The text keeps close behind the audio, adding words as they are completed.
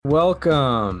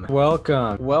Welcome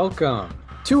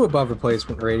to Above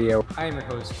Replacement Radio. I am your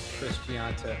host, Chris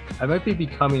Gianta. I might be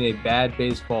becoming a bad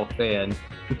baseball fan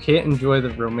who can't enjoy the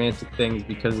romantic things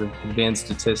because of advanced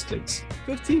statistics.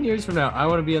 15 years from now, I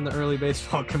want to be on the early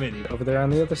baseball committee. Over there on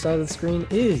the other side of the screen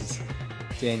is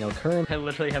Daniel Curran. I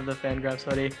literally have the Fangraphs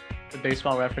hoodie, the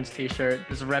baseball reference t-shirt,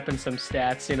 just repping some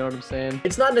stats, you know what I'm saying?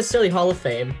 It's not necessarily Hall of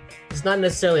Fame. It's not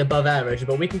necessarily above average,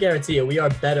 but we can guarantee you we are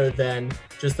better than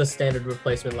just the standard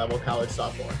replacement level college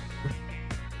sophomore.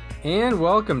 And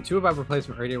welcome to Above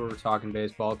Replacement Radio, where we're talking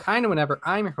baseball kind of whenever.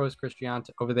 I'm your host, Chris Gianta.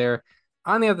 Over there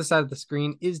on the other side of the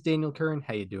screen is Daniel Curran.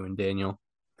 How you doing, Daniel?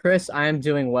 Chris, I am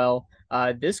doing well.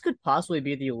 This could possibly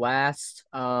be the last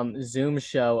Zoom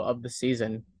show of the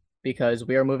season because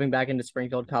we are moving back into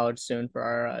Springfield College soon for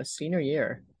our senior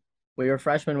year. We were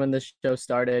freshmen when this show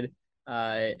started,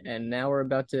 and now we're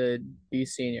about to be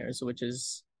seniors, which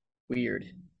is weird.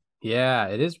 Yeah,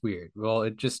 it is weird. Well,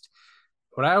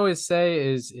 what I always say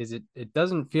is it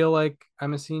doesn't feel like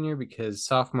I'm a senior because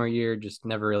sophomore year just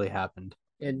never really happened.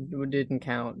 It didn't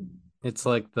count. It's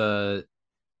like it's the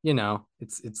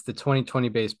 2020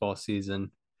 baseball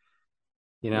season.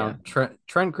 Yeah. Trent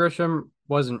Grisham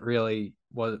was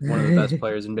one of the best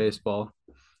players in baseball.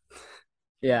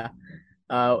 Yeah.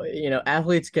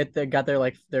 Athletes got their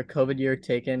their COVID year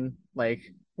taken, like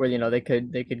where they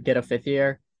could get a fifth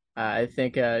year. I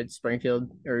think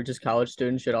Springfield or just college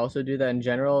students should also do that in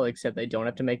general, except they don't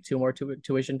have to make two more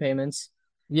tuition payments.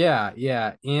 Yeah,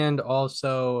 and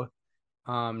also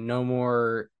no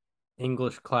more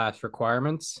English class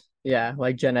requirements. Yeah,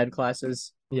 like gen ed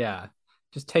classes. Yeah,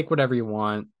 just take whatever you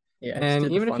want. Yeah,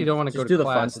 And even if you don't want to go to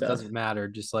class, it doesn't matter.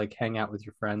 Just like hang out with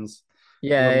your friends.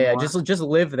 Yeah. Just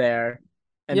live there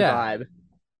and vibe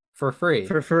for free.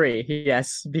 For free,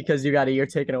 yes, because you got a year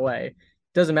taken away.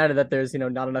 Doesn't matter that there's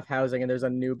not enough housing and there's a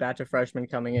new batch of freshmen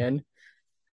coming in.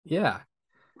 Yeah.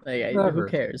 Like, who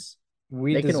cares?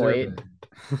 They can wait.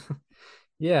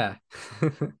 Yeah.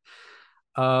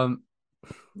 But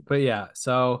yeah,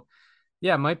 so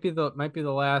yeah, might be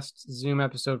the last Zoom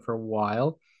episode for a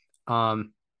while.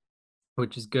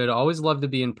 Which is good. Always love to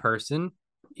be in person,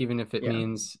 even if it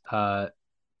means the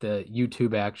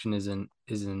YouTube action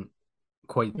isn't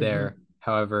quite there.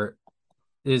 However,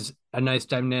 it is a nice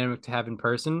dynamic to have in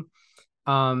person.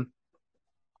 But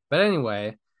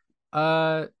anyway,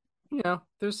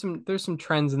 there's some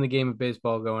trends in the game of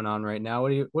baseball going on right now. What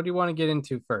do you want to get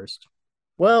into first?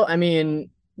 Well, I mean,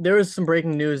 there was some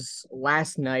breaking news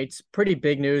last night. Pretty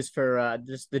big news for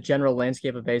just the general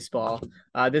landscape of baseball.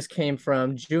 This came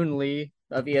from June Lee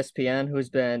of ESPN, who's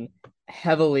been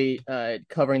heavily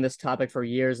covering this topic for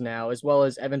years now, as well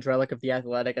as Evan Drellick of The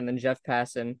Athletic, and then Jeff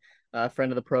Passan,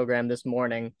 friend of the program, this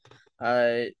morning.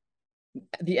 The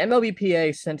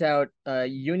MLBPA sent out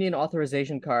union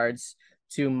authorization cards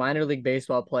to minor league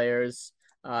baseball players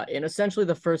in essentially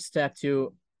the first step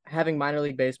to having minor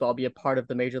league baseball be a part of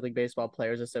the Major League Baseball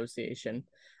Players Association.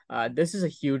 This is a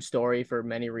huge story for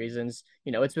many reasons.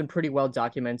 It's been pretty well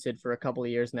documented for a couple of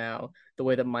years now, the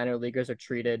way that minor leaguers are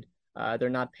treated. They're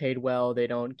not paid well. They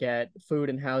don't get food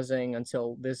and housing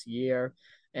until this year.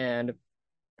 And,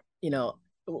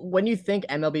 when you think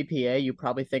MLBPA, you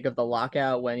probably think of the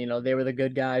lockout when, they were the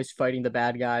good guys fighting the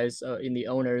bad guys in the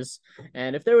owners.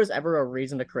 And if there was ever a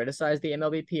reason to criticize the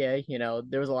MLBPA,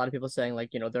 there was a lot of people saying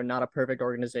they're not a perfect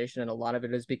organization. And a lot of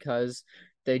it is because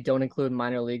they don't include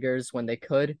minor leaguers when they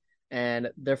could. And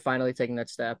they're finally taking that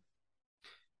step.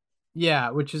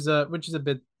 Yeah, which is a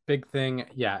big thing.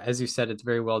 Yeah, as you said, it's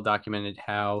very well documented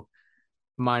how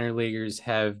minor leaguers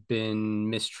have been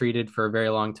mistreated for a very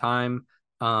long time.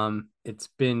 It's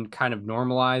been kind of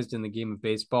normalized in the game of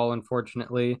baseball,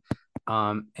 unfortunately.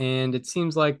 And it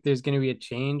seems like there's going to be a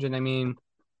change. And I mean,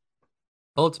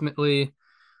 ultimately,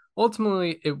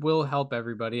 it will help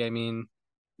everybody. I mean,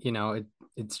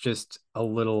 it's just a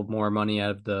little more money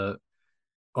out of the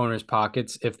owners'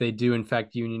 pockets if they do in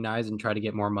fact unionize and try to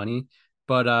get more money.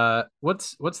 But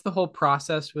what's the whole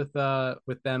process with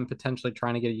them potentially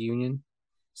trying to get a union?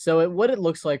 So what it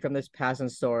looks like from this Passan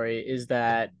story is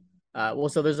that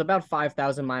so there's about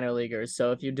 5,000 minor leaguers.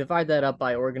 So if you divide that up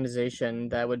by organization,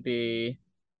 that would be,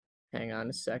 hang on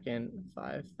a second,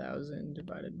 5,000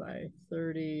 divided by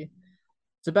 30.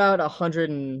 It's about 100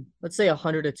 and let's say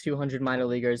 100 to 200 minor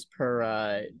leaguers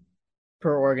per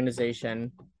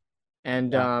organization.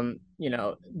 And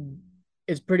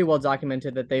it's pretty well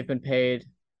documented that they've been paid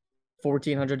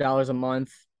 $1,400 a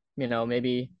month,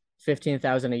 maybe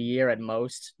 15,000 a year at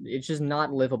most. It's just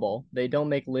not livable. They don't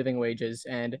make living wages.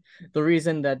 And the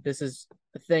reason that this is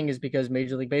thing is because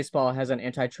Major League Baseball has an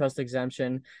antitrust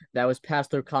exemption that was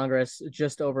passed through Congress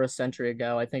just over a century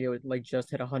ago. I think it would like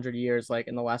just hit 100 years like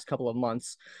in the last couple of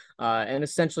months. And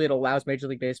essentially it allows Major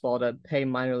League Baseball to pay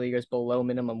minor leaguers below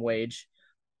minimum wage.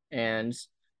 And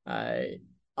uh,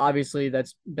 obviously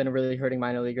that's been really hurting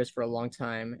minor leaguers for a long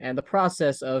time. And the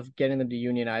process of getting them to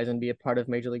unionize and be a part of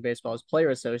Major League Baseball's player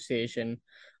association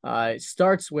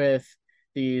starts with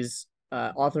these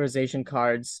authorization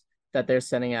cards that they're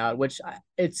sending out, which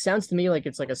it sounds to me like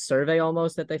it's like a survey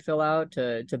almost that they fill out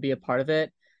to be a part of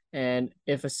it. And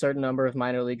if a certain number of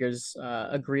minor leaguers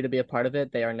agree to be a part of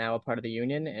it, they are now a part of the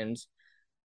union. And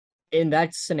in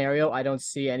that scenario, I don't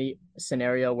see any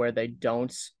scenario where they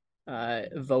don't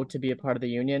vote to be a part of the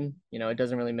union. You know, it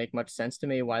doesn't really make much sense to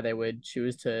me why they would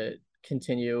choose to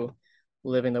continue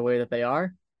living the way that they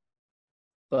are.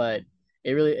 But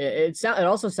it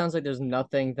also sounds like there's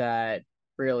nothing that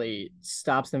really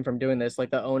stops them from doing this.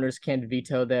 Like the owners can't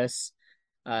veto this.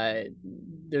 Uh,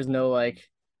 there's no like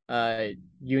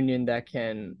union that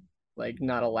can like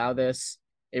not allow this.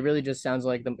 It really just sounds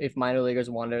like if minor leaguers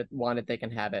want it, they can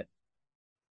have it.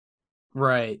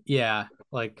 Right. Yeah.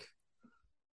 Like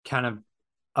kind of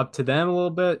up to them a little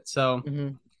bit. So, Mm-hmm.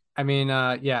 I mean,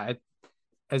 yeah,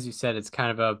 as you said, it's kind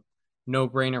of a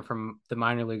no-brainer from the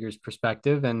minor leaguers'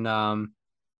 perspective, and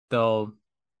they'll.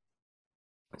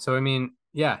 So, I mean,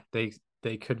 yeah, they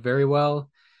could very well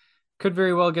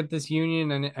get this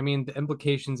union, and I mean, the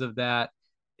implications of that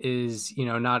is,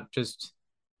 not just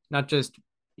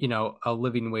a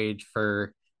living wage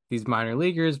for these minor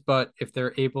leaguers, but if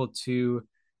they're able to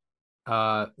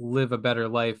live a better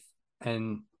life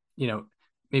and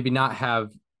maybe not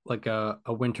have like a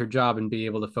winter job and be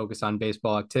able to focus on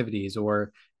baseball activities,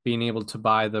 or being able to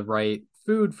buy the right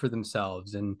food for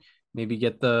themselves and maybe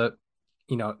get the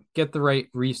right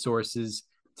resources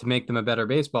to make them a better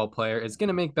baseball player, is going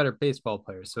to make better baseball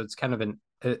players. So it's kind of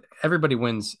everybody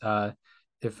wins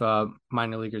if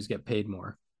minor leaguers get paid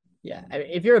more. Yeah, I mean,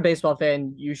 if you're a baseball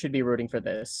fan, you should be rooting for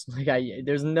this.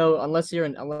 There's no unless you're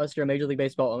a Major League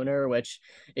Baseball owner, which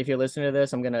if you listen to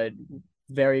this, I'm gonna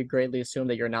very greatly assume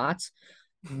that you're not.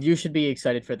 You should be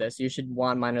excited for this. You should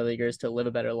want minor leaguers to live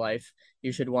a better life.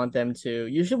 You should want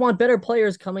better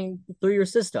players coming through your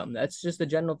system. That's just a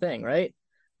general thing, right?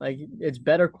 Like it's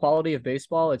better quality of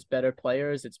baseball, it's better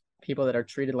players, it's people that are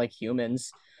treated like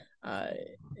humans. Uh,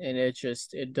 and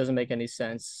it doesn't make any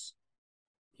sense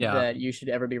Yeah. that you should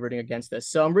ever be rooting against this.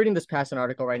 So I'm reading this past an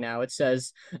article right now. It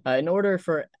says, in order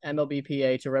for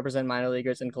MLBPA to represent minor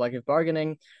leaguers in collective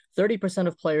bargaining, 30%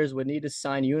 of players would need to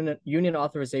sign union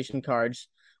authorization cards,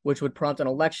 which would prompt an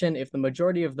election. If the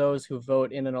majority of those who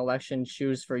vote in an election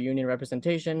choose for union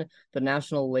representation, the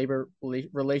National Labor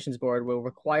Relations Board will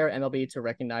require MLB to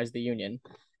recognize the union.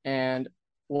 And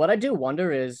what I do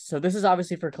wonder is, so this is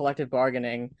obviously for collective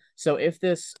bargaining. So if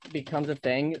this becomes a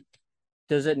thing,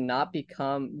 does it not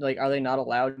become like, are they not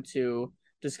allowed to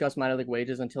discuss minor league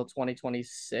wages until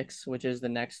 2026, which is the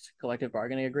next collective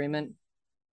bargaining agreement?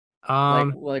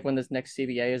 Um, Like when this next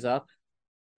CBA is up?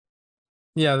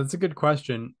 yeah, that's a good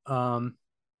question.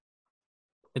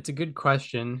 It's a good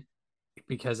question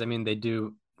because I mean they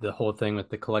do the whole thing with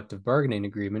the collective bargaining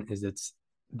agreement is it's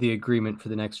the agreement for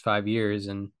the next 5 years,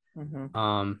 and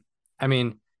Mm-hmm. I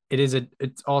mean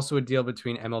it's also a deal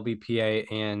between MLBPA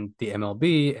and the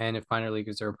MLB, and if minor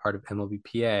leaguers are a part of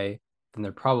MLBPA, then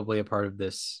they're probably a part of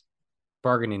this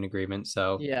bargaining agreement.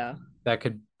 So Yeah, that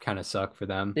could kind of suck for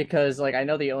them. because like I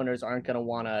know the owners aren't gonna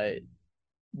want to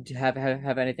have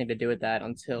anything to do with that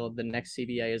until the next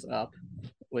CBA is up,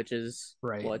 which is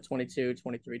Right. what 22,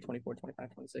 23, 24,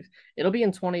 25, 26. It'll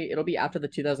be after the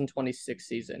 2026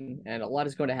 season, and a lot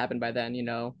is going to happen by then.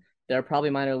 There are probably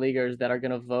minor leaguers that are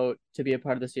going to vote to be a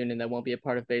part of this union that won't be a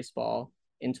part of baseball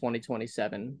in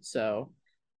 2027. So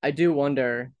I do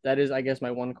wonder, that is I guess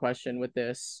my one question with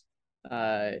this.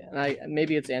 And I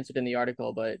maybe it's answered in the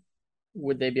article, but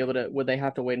would they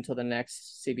have to wait until the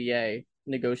next CBA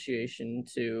negotiation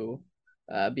to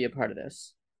be a part of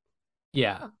this?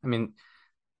 Yeah. I mean,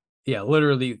 yeah,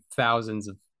 literally thousands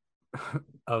of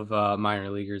of minor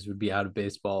leaguers would be out of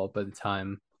baseball by the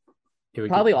time it would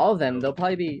get Probably all of them. through. They'll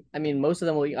probably be. I mean, most of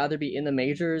them will either be in the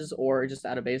majors or just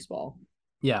out of baseball.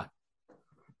 Yeah,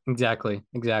 exactly.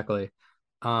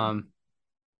 Um,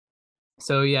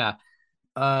 so yeah,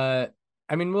 uh,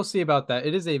 I mean, we'll see about that.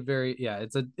 It is a very, yeah,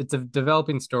 it's a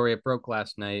developing story. It broke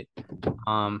last night.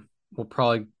 We'll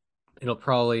probably it'll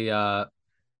probably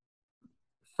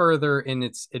further in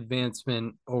its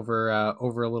advancement over a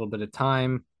little bit of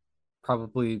time.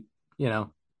 Probably, you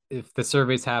know, if the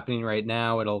survey's happening right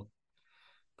now,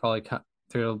 probably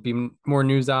there'll be more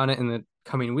news on it in the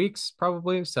coming weeks,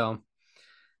 probably. So,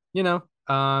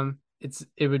 It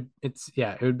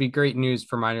would be great news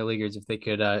for minor leaguers if they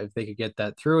could get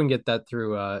that through and get that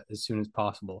through as soon as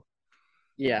possible.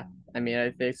 Yeah, I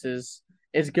mean,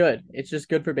 it's good. It's just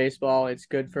good for baseball. It's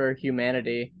good for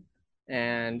humanity,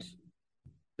 and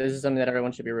this is something that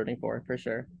everyone should be rooting for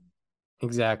sure.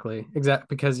 Exactly,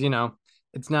 because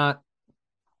it's not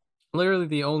literally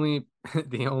the only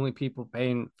the only people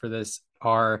paying for this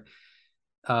are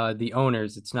the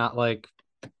owners. It's not like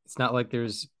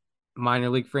there's minor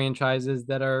league franchises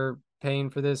that are paying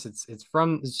for this. It's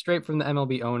straight from the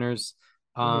MLB owners.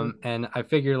 Hmm. And I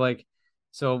figure like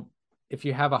so if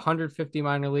you have 150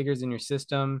 minor leaguers in your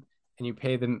system and you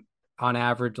pay them on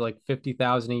average like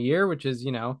 50,000 a year, which is,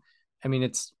 I mean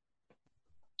it's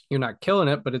you're not killing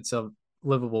it, but it's a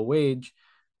livable wage.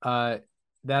 Uh,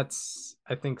 that's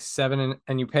I think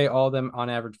and you pay all of them on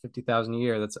average 50,000 a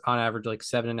year. That's on average like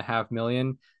 7.5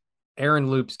 million. Aaron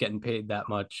Loop's getting paid that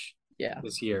much Yeah.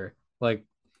 this year. Like,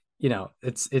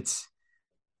 it's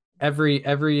every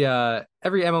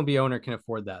MLB owner can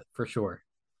afford that for sure.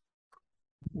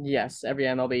 Yes, every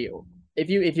MLB. If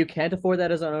you can't afford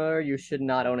that as an owner, you should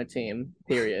not own a team.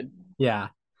 Period. Yeah,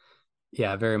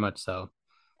 yeah, very much so.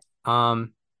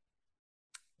 Um,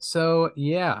 so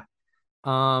yeah,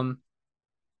 um,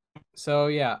 so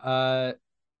yeah,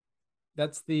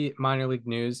 that's the minor league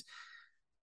news.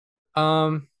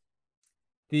 Um,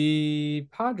 the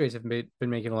Padres have been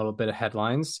making a little bit of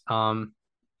headlines.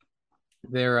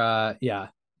 They're yeah,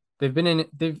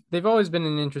 they've always been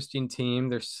an interesting team.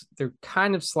 They're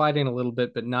kind of sliding a little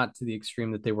bit, but not to the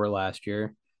extreme that they were last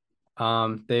year.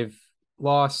 They've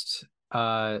lost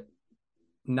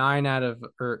nine out of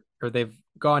or they've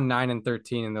gone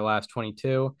 9-13 in the last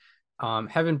 22.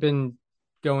 Haven't been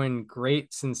going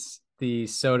great since the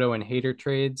Soto and Hader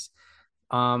trades.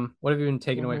 What have you been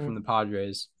taking away from the Hmm.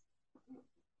 Padres?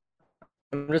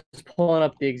 I'm just pulling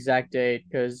up the exact date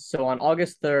because so on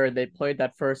August 3rd they played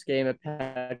that first game at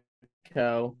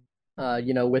Petco.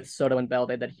 With Soto and Bell,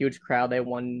 they had that huge crowd. They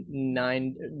won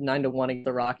 9-1 against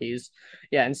the Rockies.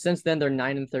 Yeah, and since then they're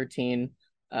 9-13.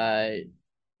 Uh,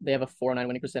 they have a 4.9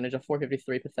 winning percentage, a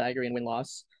 4.53 Pythagorean win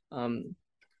loss. And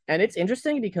it's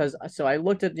interesting because so I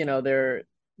looked at their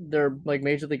like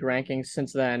major league rankings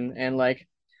since then, and like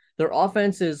their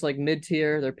offense is like mid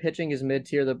tier, their pitching is mid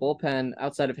tier, their bullpen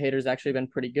outside of Hader's actually been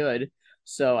pretty good.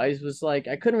 So I was like,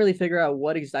 I couldn't really figure out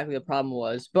what exactly the problem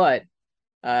was, but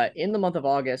in the month of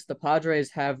August, the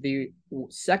Padres have the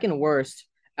second worst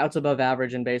outs above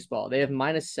average in baseball. They have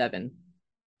 -7,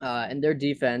 and their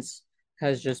defense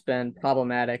has just been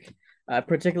problematic,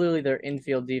 particularly their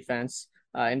infield defense.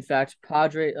 In fact,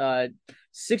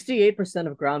 68%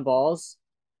 of ground balls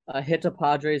hit to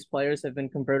Padres players have been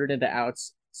converted into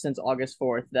outs since August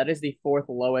 4th. That is the fourth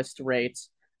lowest rate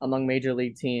among major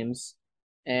league teams.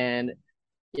 And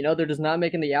they're just not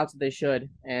making the outs that they should,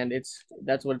 and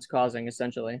that's what it's causing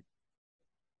essentially.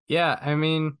 Yeah, I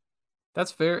mean,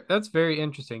 that's very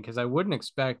interesting because I wouldn't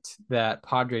expect that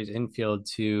Padres infield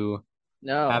to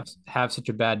have No, have such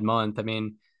a bad month. I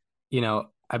mean,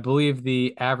 I believe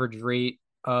the average rate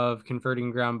of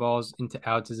converting ground balls into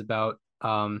outs is about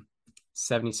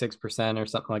 76% or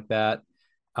something like that.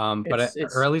 Or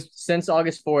it's at least since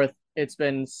August 4th, it's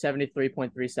been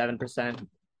 73.37%.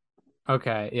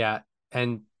 okay, yeah.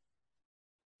 And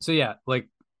so yeah, like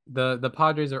the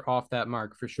Padres are off that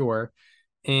mark for sure.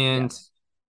 And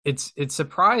Yes. it's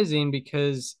surprising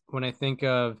because when I think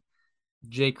of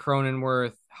Jake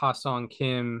Cronenworth, Ha-Sung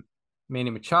Kim, Manny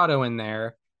Machado in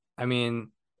there, I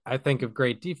mean, I think of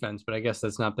great defense, but I guess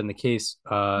that's not been the case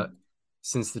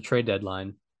since the trade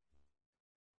deadline.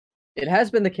 It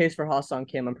has been the case for Ha-Sung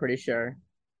Kim, I'm pretty sure.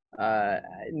 Uh,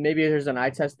 Maybe there's an eye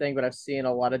test thing, but I've seen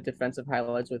a lot of defensive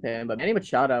highlights with him. But Manny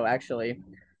Machado actually,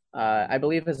 I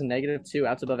believe, has a -2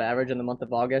 outs above average in the month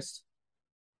of August.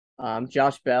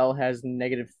 Josh Bell has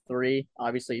 -3.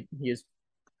 Obviously,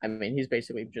 I mean, he's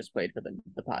basically just played for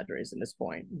the Padres at this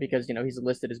point because he's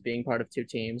listed as being part of two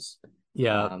teams.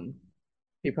 Yeah. Um,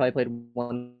 he probably played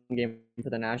one game for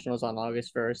the Nationals on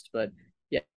August 1st, but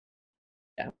yeah,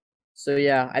 yeah. So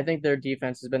yeah, I think their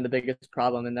defense has been the biggest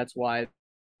problem, and that's why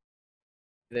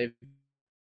they've been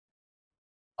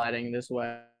fighting this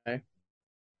way.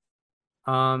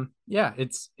 Yeah,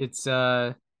 it's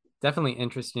definitely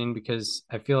interesting because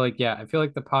I feel like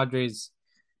the Padres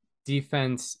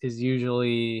defense is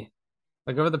usually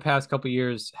like over the past couple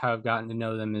years how I've gotten to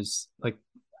know them is like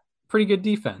pretty good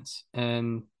defense,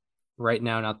 and right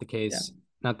now Yeah.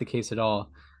 not the case at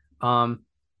all. Um,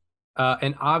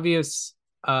 an obvious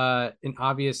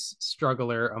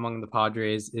struggler among the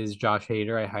Padres is Josh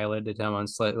Hader. I highlighted him on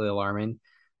Slightly Alarming.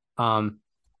 Um,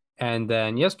 And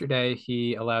then yesterday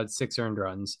he allowed 6 earned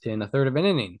runs in a third of an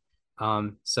inning.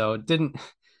 So it didn't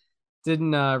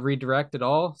redirect at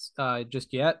all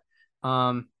just yet.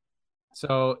 Um,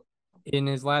 so in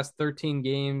his last 13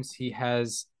 games, he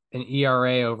has an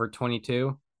ERA over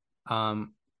 22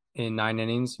 um, in 9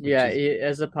 innings, which Yeah, is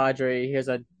as a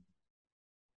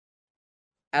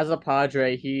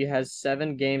Padre, he has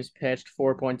 7 games pitched,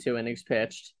 4.2 innings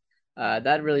pitched.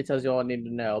 That really tells you all I need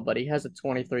to know. But he has a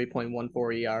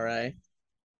 23.14 ERA.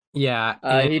 yeah,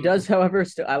 and He does, however,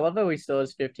 still. I love how he still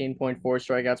has 15.4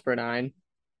 strikeouts per nine.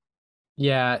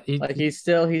 yeah, Like he's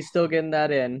still getting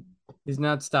that in. he's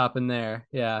not stopping there.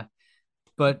 Yeah,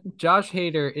 but Josh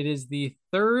Hader, it is the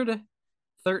third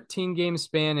 13 game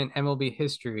span in MLB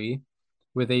history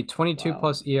with a 22 Wow.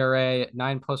 plus ERA,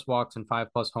 9 plus walks, and 5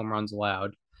 plus home runs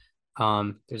allowed.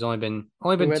 There's only been Who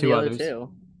are the two other others.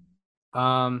 two?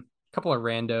 A couple of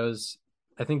randos.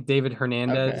 I think David Okay,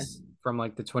 Hernandez from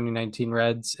like the 2019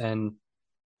 Reds, and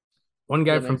one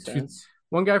guy that from makes two, sense.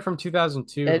 one guy from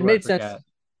 2002 It who I made sense. forget.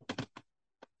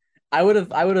 I would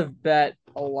have bet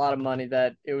a lot of money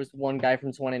that it was one guy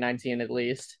from 2019 at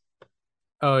least.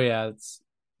 Oh yeah, it's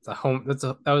a home.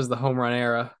 That was the home run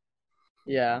era.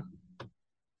 Yeah.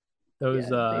 Those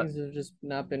Yeah, things have just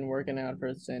not been working out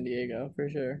for San Diego for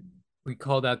sure. we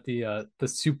call that the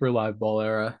super live ball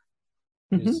era.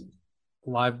 There's The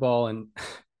live ball and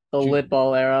lit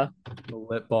ball era. the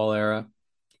lit ball era.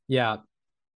 Yeah,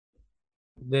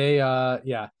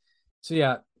 yeah. So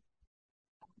yeah,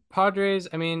 Padres,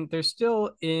 I mean, they're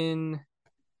still in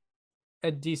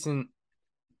a decent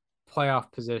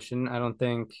playoff position. I I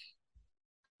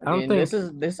don't mean, this think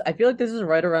is this. I feel like this is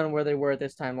right around where they were at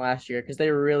this time last year because they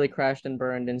really crashed and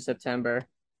burned in September.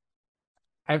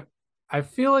 I I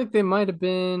feel like they might have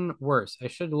been worse. I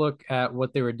should look at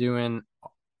what they were doing.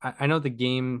 I know the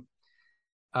game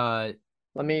uh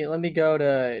Let me go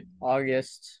to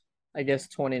August, I guess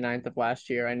 29th of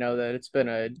last year. I know that it's been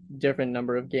a different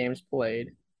number of games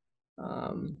played.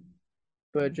 Um,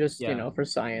 but just, yeah. for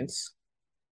science.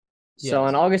 So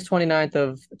on Yes. August 29th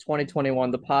of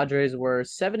 2021, the Padres were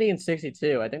 70 and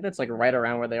 62. I think that's like right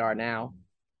around where they are now.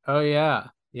 Oh yeah.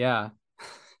 Yeah.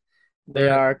 They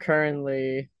They're are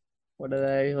currently, what are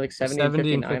they? Like they're 70 and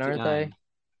 70 and 59, aren't they? 59.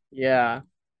 Yeah.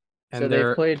 So And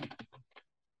they've played.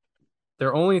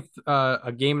 they're only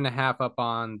a game and a half up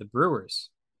on the Brewers.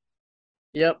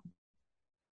 Yep.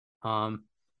 Um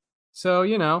so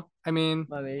I mean,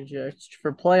 Let me just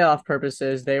for playoff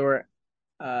purposes, they were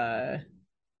uh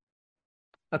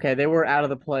okay, they were out of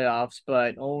the playoffs,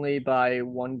 but only by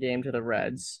 1 game to the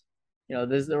Reds.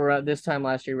 This time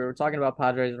last year we were talking about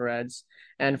Padres Reds,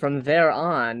 and from there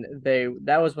on,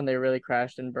 that was when they really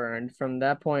crashed and burned. From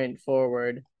that point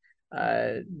forward,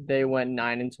 they went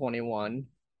 9-21.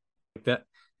 that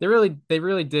they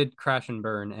really did crash and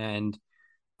burn. And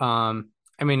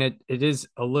I mean, it is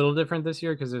a little different this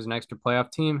year because there's an extra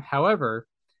playoff team. However,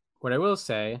 what I will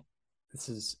say, this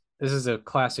is a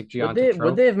classic Gianta trope.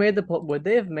 Would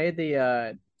they have made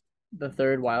the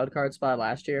third wild card spot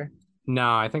last year?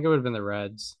 No, I think it would have been the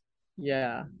Reds.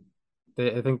 Yeah.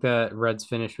 I think the Reds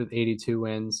finished with 82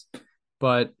 wins.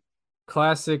 But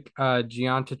classic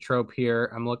Gianta trope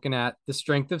here. I'm looking at the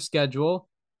strength of schedule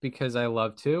because I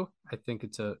love to. I think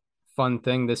it's a fun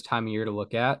thing this time of year to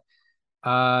look at.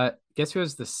 Guess who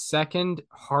has the second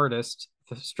hardest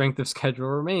strength of schedule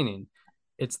remaining?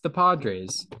 It's the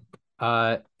Padres.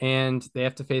 And they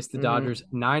have to face the Hmm. Dodgers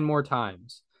 9 more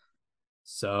times.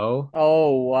 So,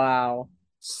 Oh wow.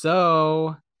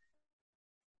 so,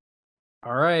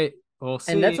 all right, we'll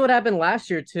And that's see. what happened last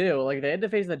year too. Like they had to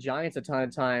face the Giants a ton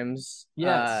of times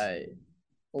Yes.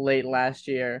 late last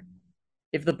year.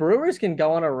 If the Brewers can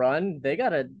go on a run, they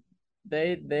have a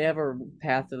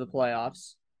path to the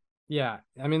playoffs. Yeah.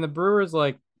 I mean, the Brewers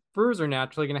are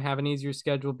naturally going to have an easier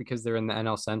schedule because they're in the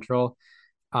NL Central.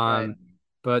 Right. Um,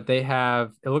 but they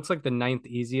have, it looks like the ninth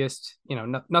easiest,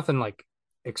 nothing like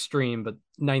extreme, but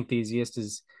ninth easiest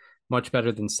is much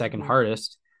better than second Mhm.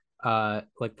 hardest,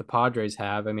 like the Padres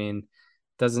have. I mean,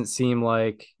 doesn't seem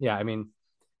like, yeah, I mean,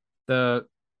 the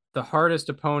the hardest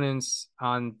opponents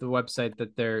on the website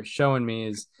that they're showing me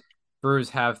is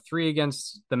Brewers have 3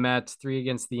 against the Mets, 3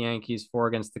 against the Yankees, 4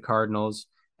 against the Cardinals.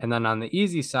 And then on the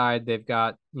easy side, they've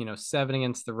got, 7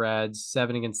 against the Reds,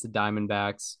 7 against the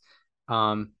Diamondbacks.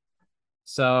 Um,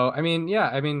 so I mean, yeah,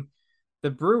 I mean, the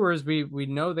Brewers, we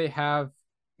know they have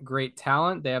great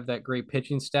talent. They have that great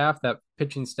pitching staff. That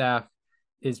pitching staff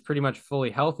is pretty much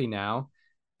fully healthy now,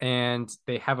 and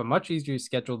they have a much easier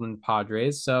schedule than the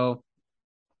Padres. So,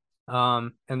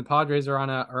 and the Padres are on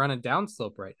a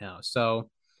downslope right now. So,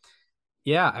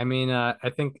 yeah, I mean, I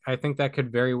think that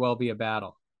could very well be a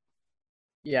battle.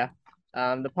 Yeah.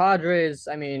 The Padres,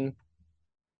 I mean,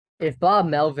 if Bob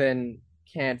Melvin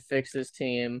can't fix this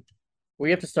team,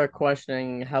 we have to start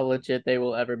questioning how legit they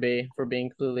will ever be, for being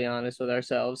completely honest with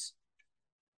ourselves.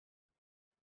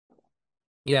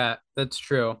 Yeah, that's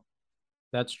true.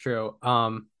 That's true.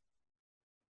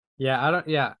 Yeah, I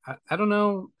don't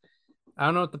know. I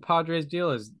don't know what the Padres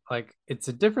deal is. Like, it's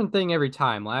a different thing every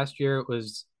time. Last year it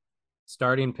was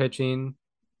starting pitching.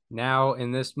 Now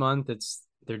in this month it's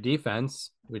their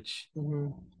defense, which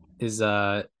Mhm. is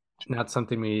not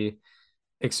something we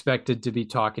expected to be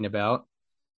talking about.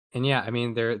 And yeah, I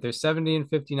mean they're 70 and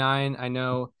 59. I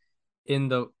know in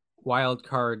the wild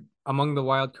card among the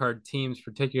wild card teams,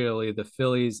 particularly the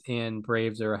Phillies and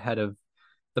Braves are ahead of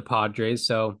the Padres.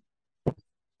 So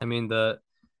I mean the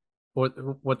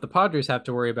what the Padres have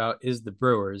to worry about is the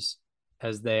Brewers,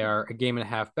 as they are a game and a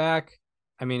half back.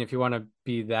 I mean, if you want to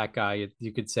be that guy,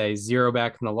 you could say zero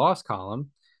back in the loss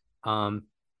column. Um,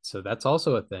 so that's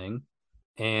also a thing.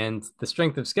 And the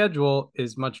strength of schedule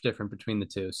is much different between the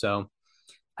two. So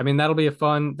I mean, that'll be a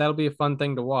fun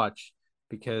thing to watch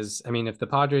because I mean, if the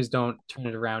Padres don't turn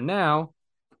it around now,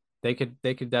 they could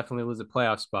definitely lose a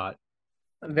playoff spot.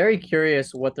 I'm very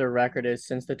curious what their record is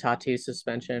since the Tatis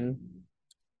suspension.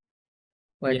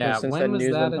 Like Yeah, since that when was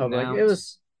news that went public, it announced?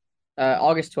 was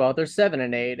August 12th. They're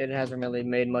 7-8. It hasn't really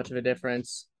made much of a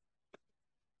difference.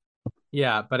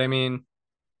 Yeah, but I mean,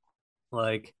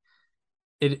 like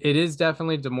it is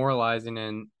definitely demoralizing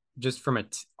and just from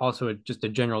just a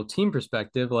general team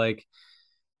perspective, like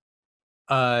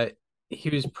uh he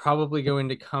was probably going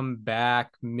to come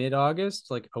back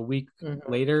mid-August, like a week Mhm.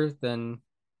 later than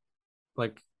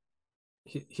like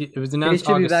it was He announced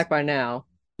should be back August. by now.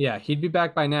 Yeah, he'd be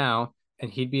back by now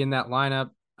and he'd be in that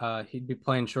lineup. He'd be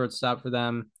playing shortstop for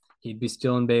them. He'd be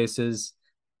stealing bases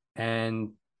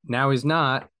and now he's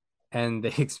not, and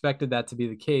they expected that to be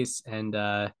the case. And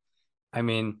I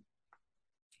mean,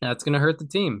 that's going to hurt the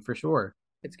team for sure.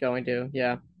 It's going to,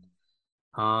 yeah.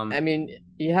 I Um, mean,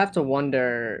 you have to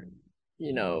wonder,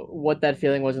 what that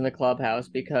feeling was in the clubhouse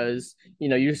because,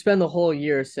 you spend the whole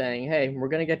year saying, hey, we're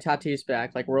going to get Tatis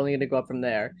back. Like, we're only going to go up from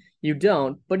there. You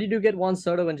don't, but you do get Juan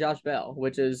Soto and Josh Bell,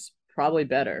 which is probably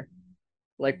better,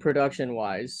 like production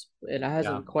wise. It yeah,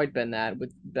 hasn't quite been that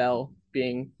with Bell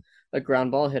being a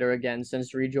ground ball hitter again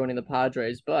since rejoining the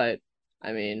Padres. But,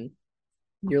 I mean,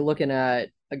 you're looking at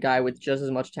a guy with just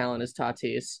as much talent as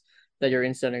Tatis that you're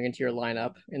inserting into your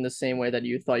lineup in the same way that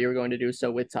you thought you were going to do so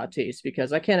with Tatis.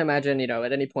 Because I can't imagine,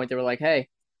 at any point they were like, hey,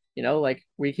 like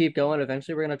we keep going,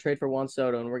 eventually we're gonna trade for Juan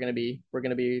Soto and we're gonna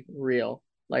be real.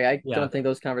 Like I yeah, don't think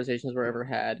those conversations were ever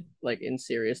had like in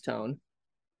serious tone.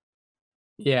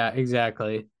 yeah,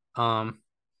 exactly.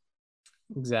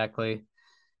 Exactly.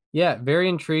 Yeah, very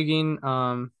intriguing.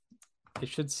 I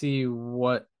should see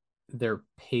what their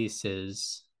pace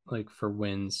is like for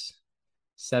wins.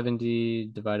 70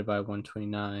 divided by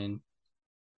 129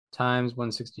 times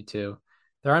 162.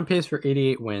 They're on pace for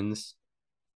 88 wins,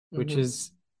 which Mm-hmm.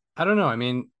 is, I don't know. I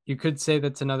mean, you could say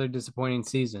that's another disappointing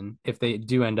season if they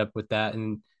do end up with that.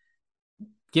 And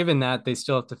given that, they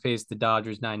still have to face the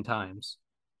Dodgers 9 times.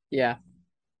 Yeah.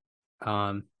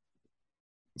 Um,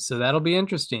 so that'll be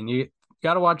interesting. You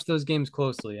got to watch those games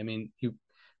closely. I mean,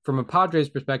 from a Padres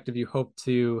perspective, you hope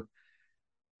to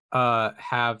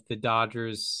have the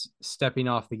Dodgers stepping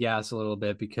off the gas a little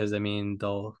bit because I mean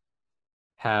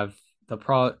have they'll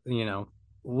probably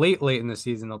late in the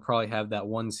season they'll probably have that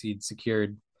one seed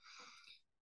secured,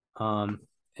 um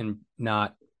and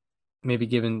not maybe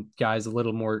giving guys a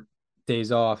little more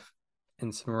days off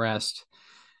and some rest.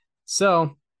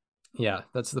 So yeah,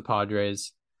 that's the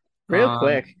Padres. Real um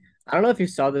quick, I don't know if you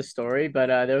saw this story, but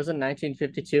there was a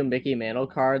 1952 Mickey Mantle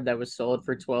card that was sold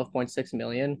for 12.6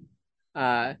 million.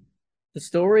 The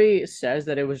story says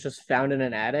that it was just found in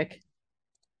an attic,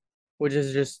 which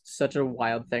is just such a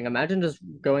wild thing. Imagine just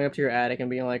going up to your attic and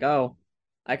being like, "Oh,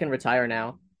 I can retire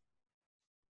now."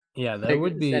 yeah, that Like,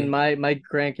 would and be, my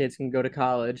grandkids can go to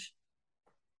college.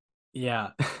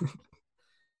 yeah.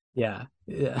 Yeah.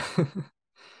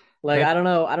 Like, That,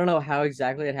 I don't know how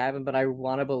exactly it happened, but I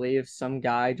want to believe some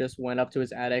guy just went up to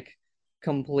his attic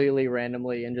completely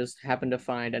randomly and just happened to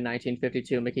find a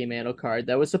 1952 Mickey Mantle card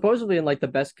that was supposedly in like the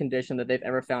best condition that they've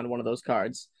ever found one of those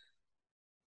cards.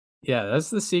 yeah, that's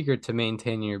the secret to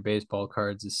maintaining your baseball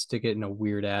cards is stick it in a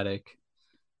weird attic.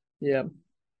 Yeah.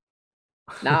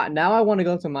 Now I want to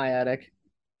go to my attic.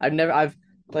 I've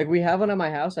like we have one at my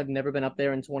house. I've never been up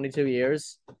there in 22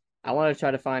 years. I want to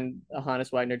try to find a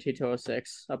Honus Wagner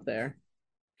T206 up there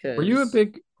because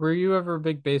Were you ever a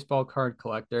big baseball card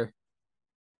collector?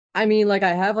 I mean, like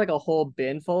I have like a whole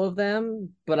bin full of them,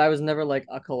 but I was never like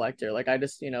a collector. Like I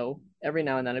just, every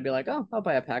now and then I'd be like, oh, I'll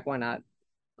buy a pack. Why not?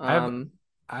 I've Um,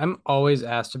 I'm always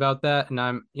asked about that, and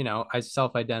I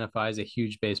self-identify as a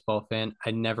huge baseball fan.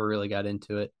 I never really got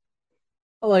into it.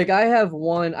 like I have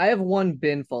one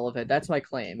bin full of it. That's my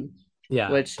claim.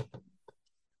 Yeah, Which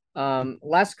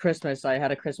last Christmas I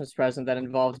had a Christmas present that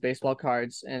involved baseball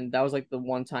cards, and that was like the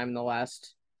one time in the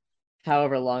last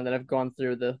however long that I've gone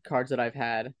through the cards that I've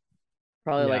had.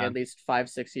 Probably like yeah, at least 5,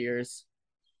 6 years.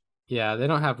 yeah. They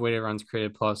don't have weighted runs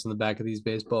created plus on the back of these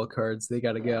baseball cards. They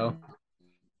got to Yeah. go.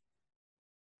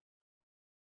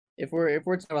 If we're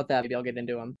talking about that, maybe I'll get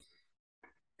into them.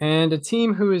 And a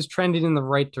team who is trending in the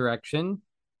right direction,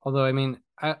 although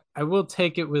I will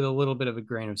take it with a little bit of a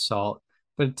grain of salt,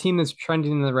 but a team that's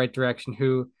trending in the right direction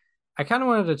who I kind of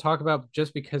wanted to talk about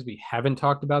just because we haven't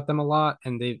talked about them a lot,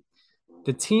 and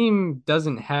the team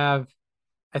doesn't have.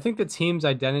 I think the team's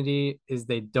identity is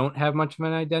they don't have much of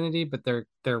an identity, but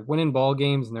they're winning ball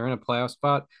games and they're in a playoff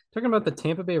spot. Talking about the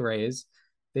Tampa Bay Rays,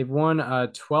 they've won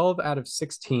 12 out of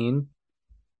 16,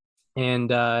 and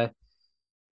yeah,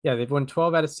 they've won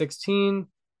 12 out of 16.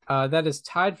 That is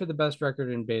tied for the best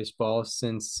record in baseball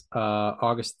since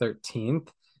August 13th.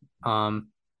 Um,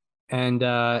 and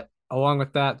along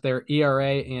with that, their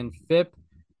ERA and FIP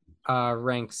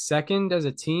rank second as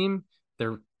a team.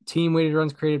 Their team weighted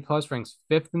runs created plus ranks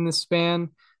fifth in the span.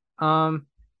 Um,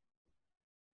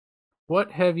 what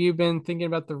have you been thinking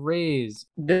about the Rays?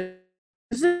 This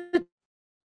is a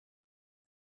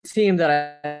team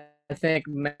that I think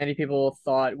many people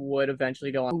thought would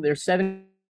eventually go on. They're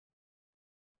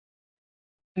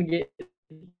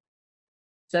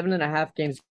 7.5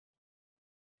 games.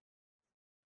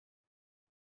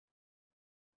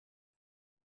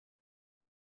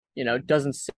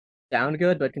 Doesn't sound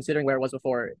good, but considering where it was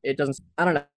before, it doesn't. I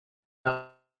don't know.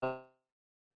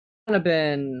 Kind of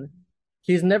been.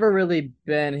 He's never really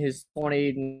been his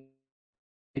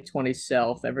 2020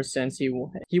 self ever since he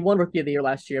won Rookie of the Year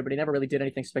last year, but he never really did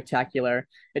anything spectacular.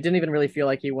 It didn't even really feel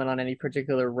like he went on any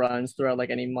particular runs throughout like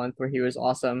any month where he was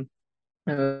awesome.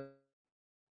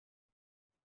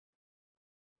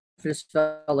 Just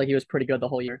felt like he was pretty good the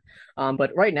whole year.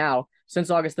 But right now, since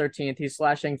August 13th, he's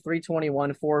slashing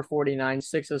 321, 449,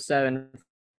 607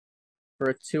 for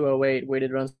a 208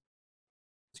 weighted runs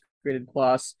created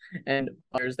plus, and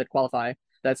others that qualify.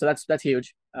 That's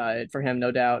huge for him,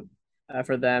 no doubt.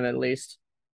 For them at least.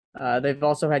 They've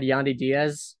also had Yandy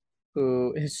Diaz,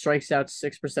 who strikes out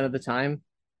 6% of the time.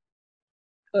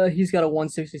 He's got a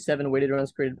 167 weighted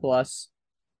runs created plus.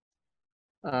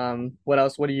 What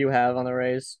else? What do you have on the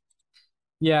Rays?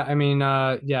 Yeah,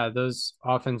 yeah, those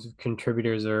offensive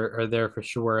contributors are there for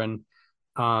sure, and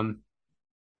um,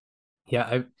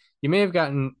 yeah, you may have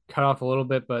gotten cut off a little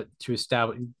bit, but to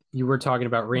establish, you were talking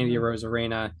about Randy Mm-hmm.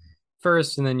 Arozarena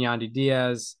first, and then Yandy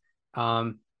Diaz.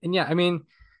 And yeah,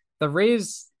 the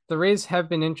Rays have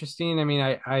been interesting.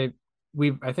 I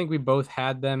think we both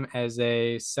had them as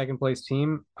a second place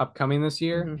team upcoming this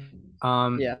year. Mm-hmm.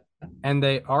 Um, Yeah. and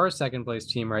they are a second place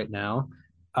team right now.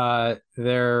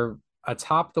 They're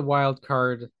atop the wild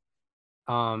card,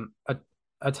 um, a,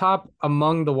 atop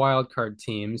among the wild card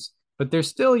teams, but they're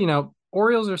still,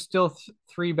 Orioles are still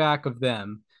three back of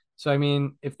them. So,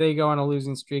 if they go on a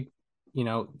losing streak,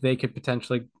 they could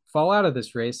potentially fall out of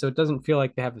this race. So it doesn't feel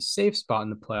like they have a safe spot in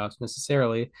the playoffs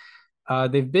necessarily.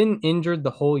 They've been injured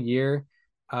the whole year.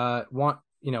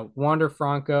 Wander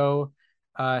Franco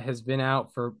has been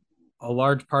out for a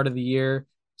large part of the year.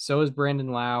 So is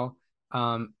Brandon Lau.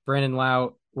 Brandon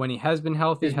Lau, when he has been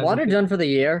healthy, Is hasn't Water been. done for the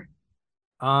year?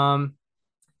 Um,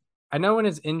 I know when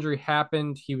his injury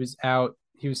happened, he was out.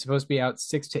 He was supposed to be out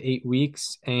 6 to 8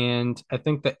 weeks, and I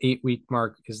think the 8 week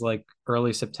mark is like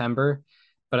early September.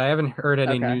 But I haven't heard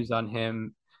any Okay. news on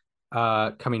him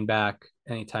coming back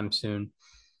anytime soon.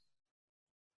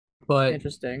 But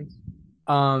Interesting.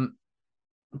 um,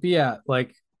 but yeah,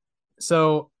 like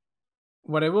so.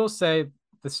 What I will say,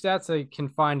 the stats I can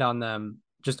find on them,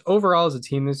 just overall as a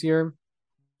team this year.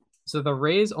 So the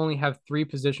Rays only have three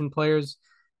position players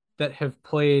that have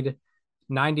played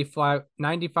 95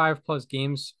 plus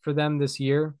games for them this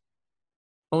year.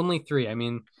 Only three.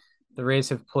 The Rays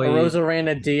have played.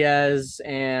 Rosarena Diaz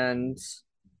and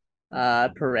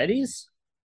Paredes?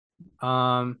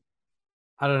 Um,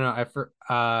 I don't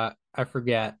know. I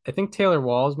forget. I think Taylor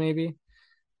Walls maybe.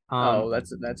 Um, Oh,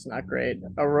 that's not great.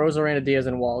 Rosarena Diaz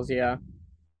and Walls, yeah.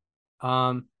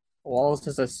 um, Walls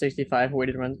has a 65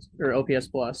 weighted runs or OPS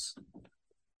plus, so that's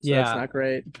yeah, not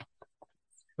great.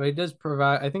 but he does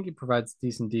provide. I think he provides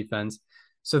decent defense.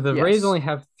 So the Rays Yes. only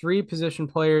have three position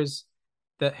players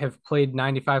that have played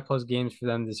 95 plus games for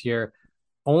them this year.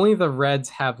 only the Reds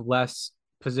have less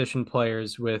position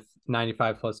players with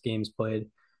 95 plus games played.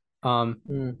 Um,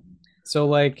 Hmm. so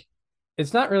like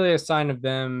it's not really a sign of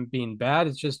them being bad.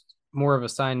 It's just more of a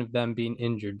sign of them being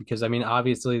injured because I mean,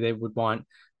 obviously they would want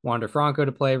Wander Franco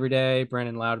to play every day,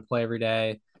 Brandon Lowe to play every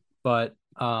day, but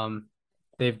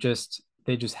they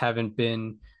just haven't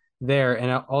been there.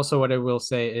 And also what I will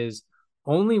say is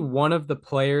only one of the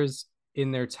players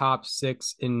in their top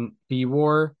six in B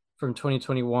War from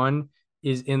 2021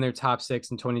 is in their top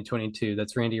six in 2022.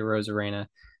 That's Randy Arozarena.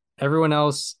 Everyone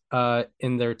else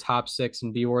in their top six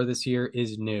in B War this year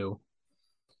is new.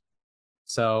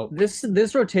 So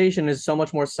This rotation is so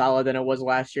much more solid than it was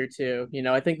last year too.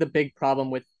 I think the big problem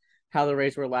with how the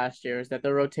Rays were last year is that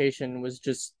the rotation was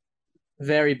just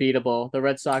very beatable. The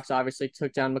Red Sox obviously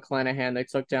took down McClanahan, they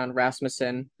took down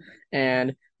Rasmussen,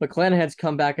 and McClanahan's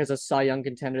come back as a Cy Young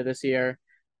contender this year.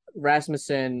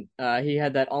 Rasmussen, he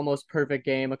had that almost perfect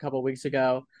game a couple weeks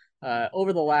ago.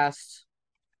 Over the last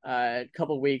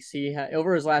couple weeks,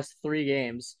 over his last 3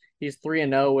 games, he's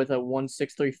 3-0 with a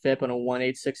 1.63 FIP and a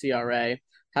 1.86 ERA.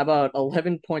 How about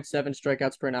 11.7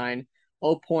 strikeouts per nine,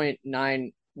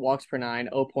 0.9 walks per nine,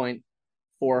 0.4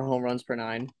 home runs per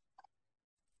nine.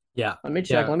 yeah, Let me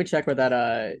check. yeah, Let me check where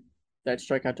that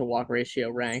strikeout to walk ratio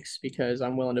ranks because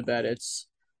I'm willing to bet it's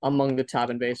among the top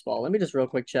in baseball. Let me just real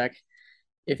quick check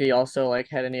if he also like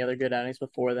had any other good outings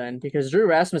before then because Drew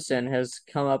Rasmussen has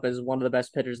come up as one of the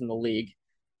best pitchers in the league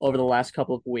over the last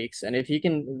couple of weeks, and if he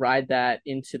can ride that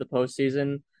into the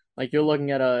postseason, like you're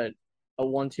looking at a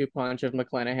 1-2 punch of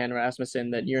McClanahan Rasmussen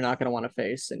that you're not going to want to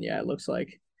face. And yeah, it looks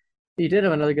like he did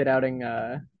have another good outing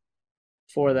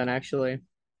for then actually.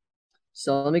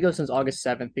 So let me go since August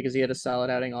 7th because he had a solid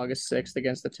outing August 6th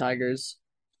against the Tigers.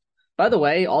 By the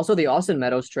way, also the Austin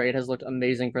Meadows trade has looked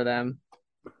amazing for them.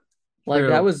 Like true.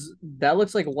 that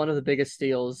looks like one of the biggest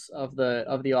steals of the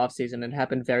offseason and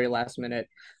happened very last minute.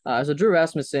 So Drew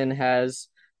Rasmussen has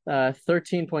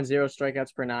 13.0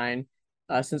 strikeouts per nine.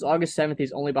 Since August 7th,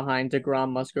 he's only behind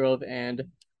DeGrom, Musgrove, and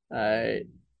uh,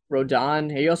 Rodon.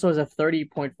 He also has a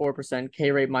 30.4%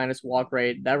 K rate minus walk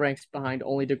rate. That ranks behind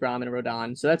only DeGrom and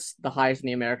Rodon. So that's the highest in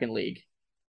the American League.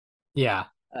 Yeah,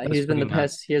 that's He's been pretty the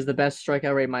nuts. best. He has the best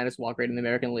strikeout rate minus walk rate in the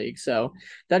American League. So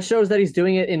that shows that he's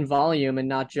doing it in volume and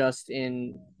not just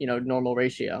in normal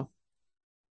ratio.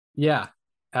 Yeah,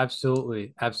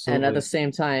 absolutely, And at the absolutely.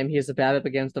 same time, he has a BABIP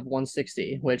against of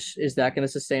 160, which is that going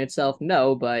to sustain itself?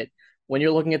 No, but when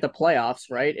you're looking at the playoffs,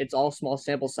 right? It's all small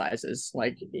sample sizes.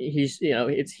 Like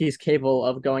he's capable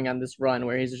of going on this run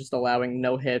where he's just allowing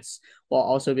no hits while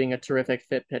also being a terrific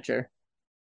fit pitcher.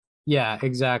 Yeah,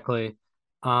 exactly.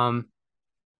 Um,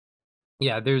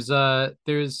 yeah, there's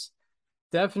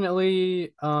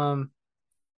definitely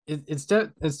it's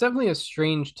definitely a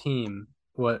strange team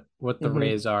what the Mm-hmm.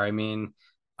 Rays are. I mean,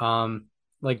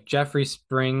 like Jeffrey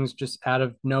Springs just out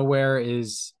of nowhere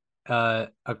is a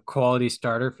quality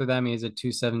starter for them. He has a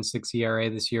 2.76 ERA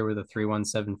this year with a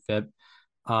 3.17 FIP.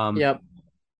 Um, Yep.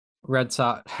 Red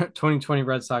Sox 2020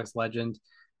 Red Sox legend,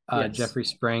 Yes. Jeffrey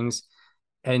Springs.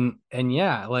 And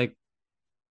yeah, like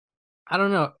I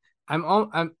don't know.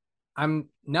 I'm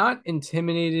not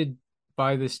intimidated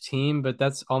by this team, but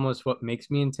that's almost what makes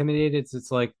me intimidated.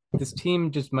 It's like this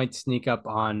team just might sneak up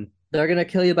on. They're gonna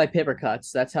kill you by paper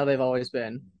cuts. That's how they've always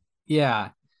been. Yeah,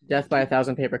 Death by a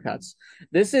thousand paper cuts.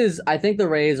 This is, I think the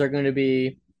Rays are going to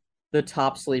be the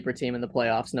top sleeper team in the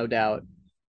playoffs, no doubt.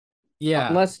 yeah,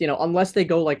 Unless they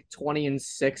go like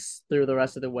 20-6 through the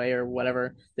rest of the way or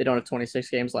whatever. They don't have 26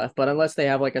 games left, but unless they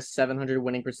have like a 700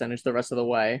 winning percentage the rest of the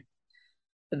way,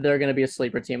 they're going to be a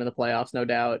sleeper team in the playoffs, no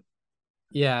doubt.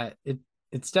 yeah.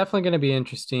 It's definitely going to be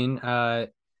interesting.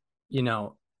 You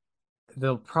know,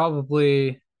 they'll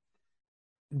probably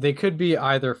they could be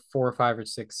either 4, 5, or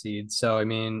 6 seeds. So I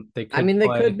mean, they I could mean,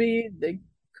 play. they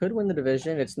could win the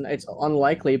division. It's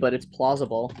unlikely, but it's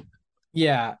plausible.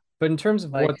 Yeah, but in terms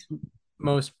of Like, what's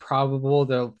most probable,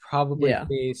 they'll probably yeah,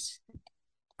 face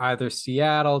either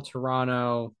Seattle,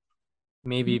 Toronto,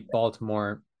 maybe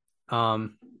Baltimore.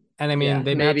 Um, and I mean yeah,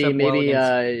 they match maybe up well maybe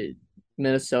against.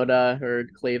 Minnesota or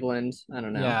Cleveland. I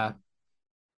don't know. Yeah,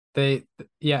 they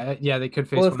yeah they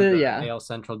could Well, face if one of they the yeah, AL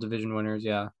Central division winners.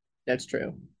 Yeah, that's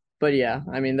true. But yeah,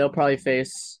 I mean, they'll probably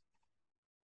face,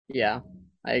 yeah,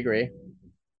 I agree.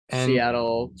 and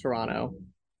Seattle, Toronto.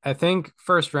 I think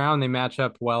first round they match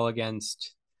up well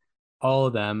against all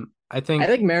of them. I I think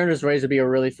think Mariners Rays would be a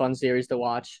really fun series to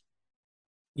watch.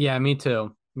 yeah, me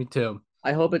too, me too.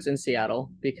 I hope it's in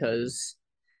Seattle because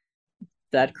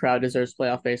that crowd deserves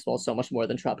playoff baseball so much more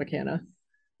than Tropicana.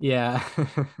 Yeah.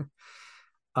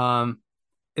 um,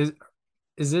 is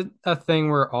is it a thing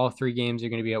where all three games are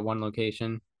going to be at one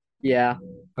location? Yeah,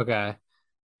 Okay.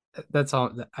 That's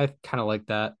all. I kind of like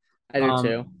that. I do Um,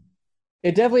 too.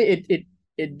 It definitely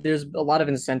it there's a lot of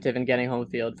incentive in getting home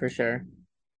field for sure.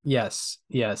 yes,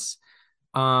 yes.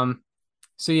 Um,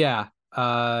 so yeah,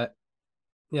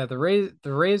 yeah, the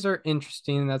Rays are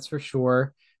interesting, that's for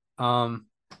sure. Um,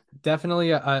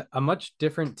 definitely a much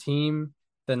different team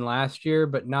than last year,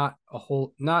 but not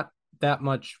that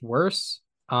much worse.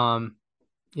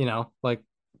 Like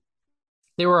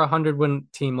they were a 100 win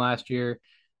team last year.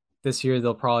 This year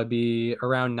they'll probably be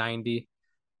around 90.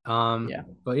 Yeah.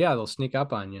 But yeah, they'll sneak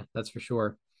up on you, that's for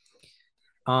sure.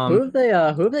 Who Um,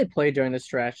 have they played during the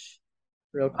stretch?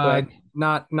 Real uh, quick.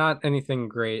 not anything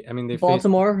great. I mean,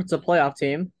 Baltimore, it's a playoff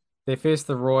team. they faced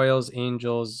the Royals,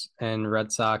 Angels, and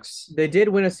Red Sox. They did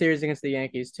win a series against the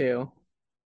Yankees too.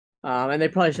 And they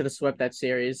probably should have swept that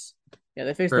series. Yeah,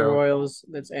 they faced the True. Royals.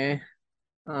 That's eh.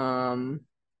 Um,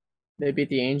 they beat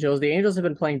the Angels. The Angels have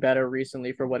been playing better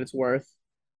recently for what it's worth.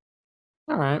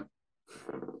 All right.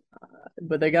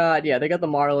 But they got the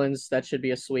Marlins. That should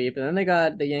be a sweep. And then they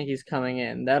got the Yankees coming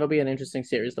in. That'll be an interesting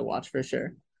series to watch for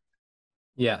sure.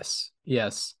 Yes.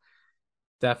 Yes.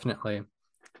 Definitely.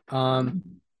 Um,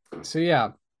 so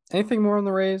yeah. Anything more on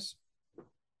the Rays?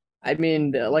 I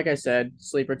mean, like I said,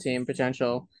 sleeper team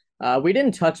potential. We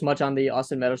didn't touch much on the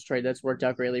Austin Meadows trade that's worked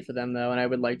out greatly for them though, and I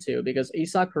would like to because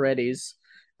Isak Paredes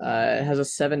has a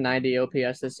 790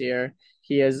 OPS this year.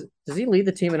 Does he lead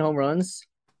the team in home runs?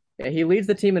 Yeah, he leads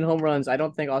the team in home runs. I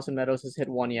don't think Austin Meadows has hit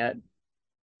one yet.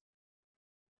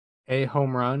 A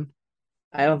home run?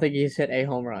 I don't think he's hit a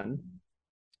home run.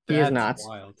 He is That's not.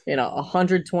 wild.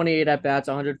 128 at bats,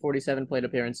 147 plate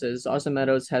appearances. Austin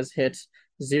Meadows has hit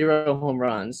zero home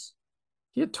runs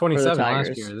He had for the 27 last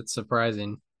Tigers. year. That's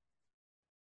surprising.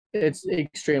 It's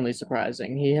extremely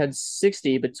surprising. He had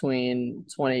 60 between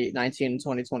 2019 and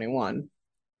 2021,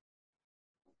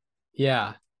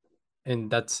 Yeah.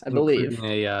 And that's I including believe.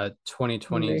 a Let me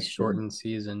 2020 make sure. shortened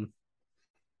season.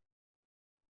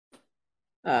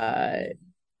 Uh,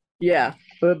 yeah,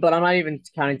 but I'm not even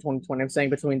counting 2020. I'm saying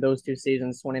between those two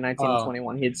seasons, 2019 and Oh,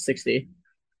 21, he had 60.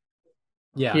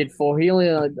 He yeah. had four. He only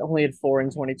had four in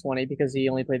 2020 because he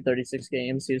only played 36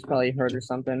 games. He was probably hurt or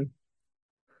something,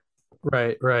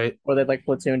 Right, right. or they like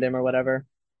platooned him or whatever.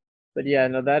 But yeah,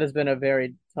 no, that has been a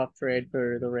very tough trade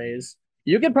for the Rays.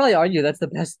 You could probably argue that's the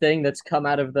best thing that's come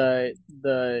out of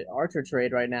the Archer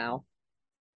trade right now.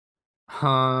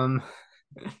 Um,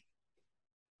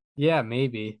 yeah,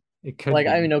 maybe. It could Like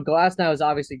I mean, be. no, Glass now is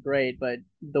obviously great, but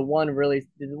the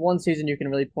one season you can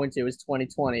really point to is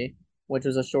 2020, which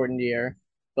was a shortened year.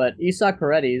 But Isak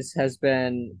Paredes has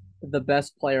been the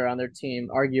best player on their team,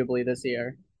 arguably this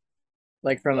year,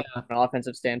 like from an Yeah.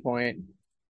 offensive standpoint.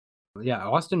 Yeah,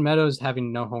 Austin Meadows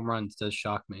having no home runs does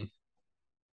shock me.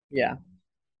 Yeah,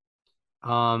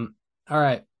 All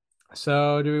right.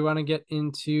 So do we want to get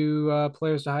into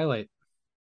players to highlight?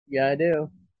 yeah, I do.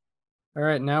 All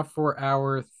right, now for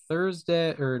our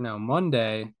Thursday or no,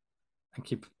 Monday.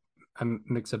 I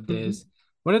mix up days.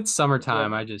 When it's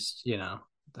summertime, Yep, I just,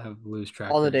 I lose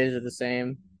track all the of it. days are the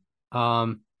same.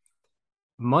 Um,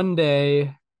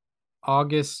 Monday,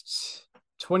 August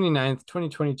 29th,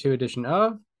 2022 edition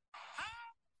of.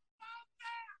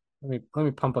 Let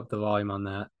me pump up the volume on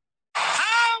that.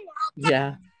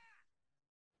 Yeah,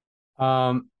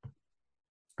 Um,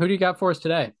 who do you got for us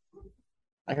today?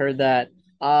 I heard that.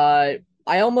 Uh,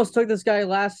 I almost took this guy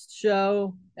last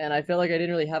show, and I feel like I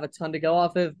didn't really have a ton to go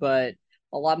off of, but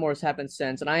a lot more has happened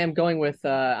since. And I am going with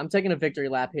I'm taking a victory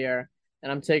lap here,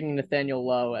 and I'm taking Nathaniel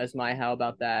Lowe as my how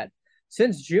about that.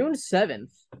 Since June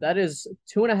 7th, that is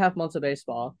 2.5 months of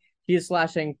baseball. He is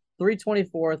slashing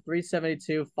 324,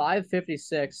 372,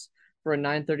 556 for a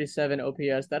 937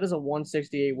 OPS. That is a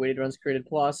 168 weighted runs created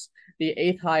plus, the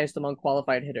eighth highest among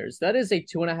qualified hitters. That is a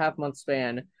 2.5 month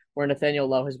span where Nathaniel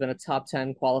Lowe has been a top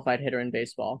 10 qualified hitter in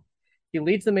baseball. He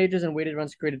leads the majors in weighted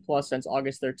runs created plus since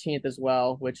August 13th as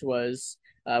well, which is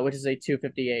a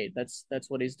 258. That's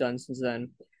what he's done since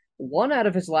then. One out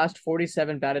of his last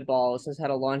 47 batted balls has had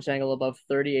a launch angle above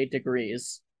 38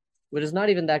 degrees, which is not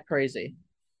even that crazy.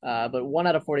 But one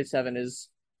out of 47 is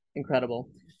incredible.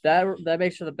 That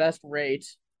makes for the best rate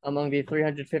among the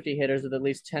 350 hitters with at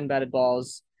least 10 batted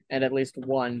balls and at least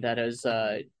one that has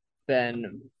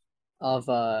been of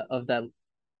that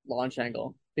launch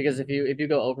angle because if you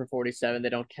go over 47 they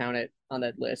don't count it on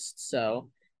that list, so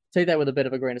take that with a bit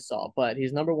of a grain of salt, but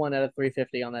he's number one out of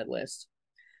 350 on that list.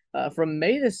 From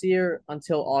May this year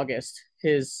until August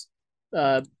his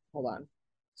hold on,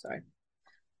 sorry,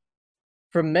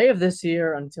 from May of this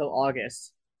year until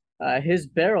August his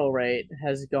barrel rate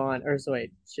has gone, or so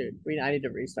wait, shoot, I need to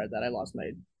restart that. I lost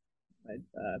my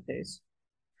pace.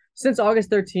 Since August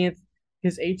 13th,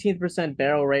 his 18th%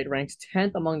 barrel rate ranks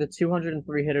 10th among the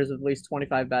 203 hitters with at least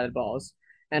 25 batted balls.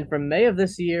 And from May of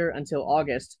this year until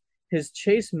August, his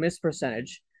chase miss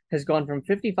percentage has gone from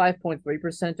 55.3%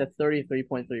 to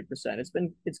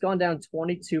 33.3%. It's gone down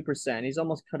 22%. He's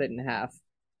almost cut it in half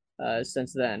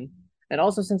since then. And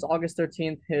also since August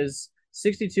 13th, his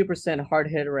 62% hard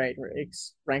hit rate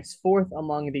ranks fourth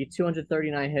among the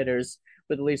 239 hitters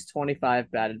with at least 25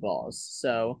 batted balls.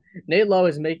 So Nate Lowe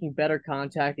is making better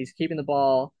contact. He's keeping the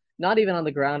ball not even on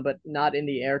the ground, but not in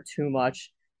the air too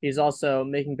much. He's also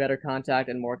making better contact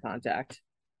and more contact.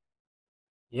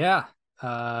 Yeah.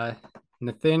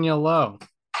 Nathaniel Lowe.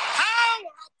 How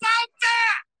about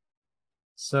that?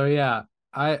 So yeah,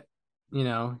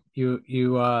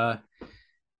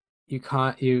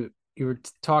 you were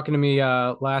talking to me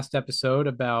last episode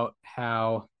about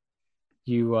how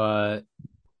you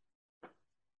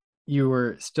you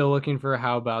were still looking for a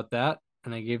how about that,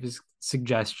 and I gave his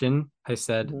suggestion. I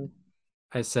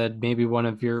said maybe one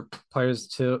of your players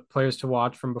to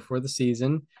watch from before the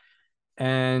season,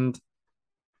 and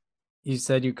you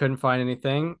said you couldn't find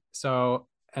anything. So,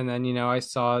 and then I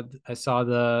saw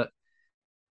the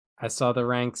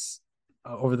ranks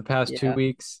over the past 2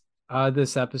 weeks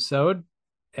this episode,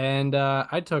 and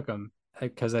I took them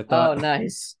because I thought, oh,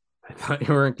 nice. I thought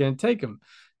you weren't going to take them.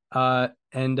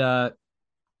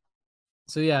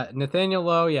 So yeah, Nathaniel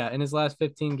Lowe, in his last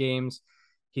 15 games,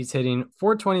 he's hitting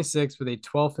 426 with a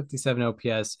 1257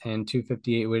 OPS and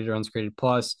 258 weighted runs created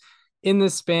plus. In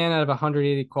this span, out of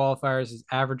 180 qualifiers, his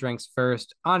average ranks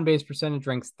first, on base percentage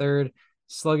ranks third,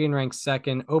 slugging ranks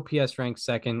second, OPS ranks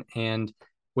second, and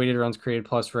weighted runs created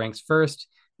plus ranks first.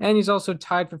 And he's also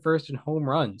tied for first in home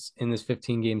runs in this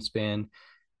 15-game span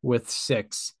with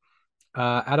 6.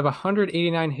 Out of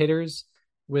 189 hitters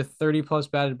with 30-plus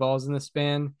batted balls in the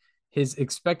span, his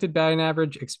expected batting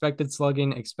average, expected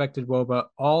slugging, expected WOBA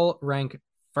all rank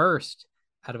first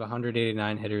out of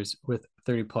 189 hitters with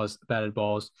 30-plus batted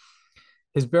balls.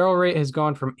 His barrel rate has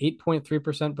gone from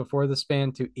 8.3% before the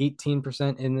span to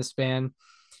 18% in the span.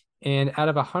 And out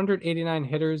of 189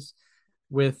 hitters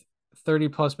with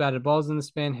 30-plus batted balls in the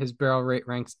span, his barrel rate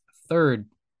ranks third.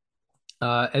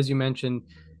 As you mentioned,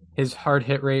 his hard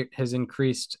hit rate has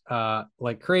increased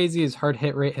like crazy. His hard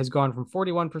hit rate has gone from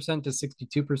 41% to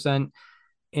 62%.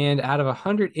 And out of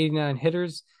 189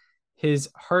 hitters, his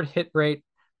hard hit rate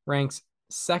ranks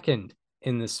second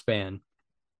in this span.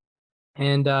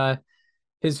 And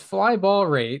his fly ball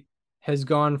rate has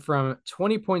gone from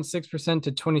 20.6%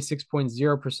 to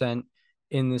 26.0%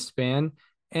 in this span.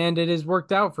 And it has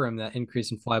worked out for him, that increase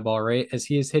in fly ball rate, as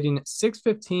he is hitting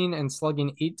 615 and slugging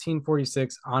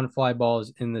 1846 on fly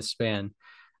balls in this span.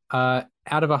 Out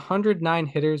of 109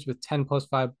 hitters with 10 plus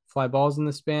 5 fly balls in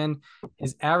the span,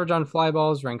 his average on fly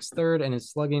balls ranks third and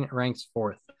his slugging ranks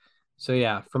fourth. So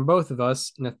yeah, from both of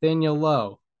us, Nathaniel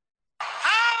Lowe.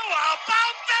 How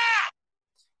about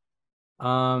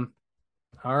that?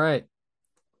 All right.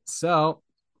 So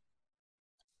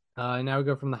now we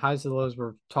go from the highs to the lows.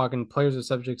 We're talking players or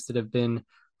subjects that have been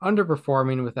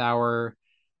underperforming with our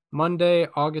Monday,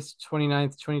 August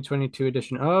 29th, 2022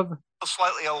 edition of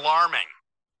Slightly alarming.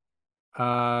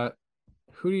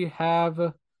 Who do you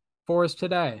have for us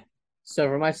today? So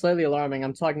for my slightly alarming,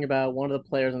 I'm talking about one of the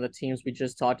players on the teams we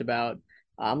just talked about.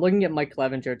 I'm looking at Mike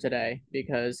Clevinger today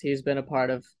because he's been a part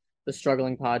of the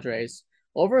struggling Padres.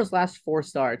 Over his last 4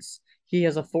 starts, he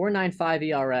has a 4.95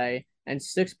 ERA and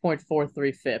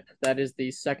 6.43 FIP. That is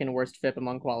the second worst FIP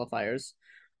among qualifiers.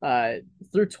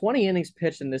 Through 20 innings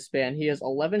pitched in this span, he has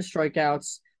 11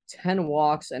 strikeouts, 10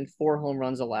 walks, and 4 home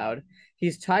runs allowed.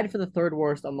 He's tied for the third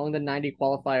worst among the 90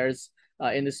 qualifiers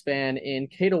in the span in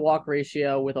K to walk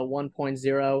ratio with a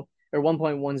 1.0 or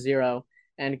 1.10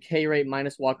 and K rate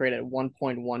minus walk rate at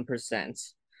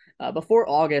 1.1%. Before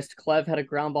August, Clev had a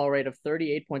ground ball rate of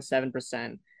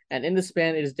 38.7%, and in the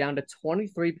span it is down to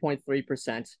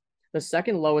 23.3%, the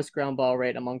second lowest ground ball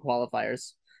rate among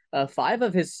qualifiers. 5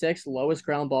 of his 6 lowest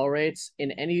ground ball rates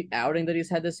in any outing that he's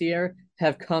had this year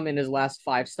have come in his last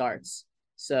 5 starts.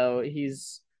 So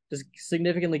he's just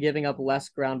significantly giving up less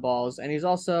ground balls, and he's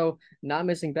also not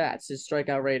missing bats. His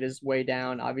strikeout rate is way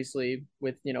down, obviously,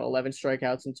 with 11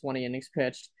 strikeouts and 20 innings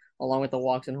pitched, along with the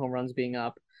walks and home runs being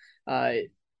up.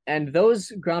 And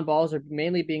those ground balls are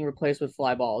mainly being replaced with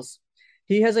fly balls.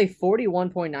 He has a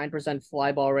 41.9%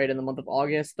 fly ball rate in the month of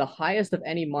August, the highest of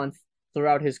any month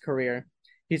throughout his career.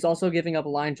 He's also giving up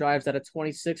line drives at a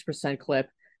 26% clip,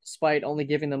 despite only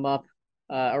giving them up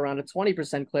around a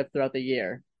 20% clip throughout the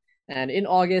year. And in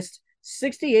August,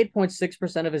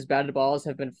 68.6% of his batted balls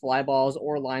have been fly balls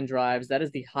or line drives. That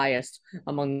is the highest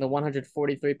among the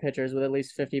 143 pitchers with at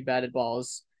least 50 batted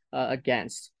balls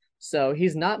against. So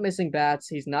he's not missing bats.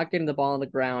 He's not getting the ball on the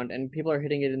ground, and people are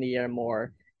hitting it in the air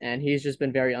more. And he's just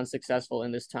been very unsuccessful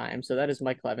in this time. So that is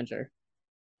Mike Clevenger.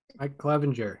 Mike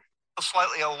Clevenger.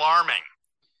 Slightly alarming.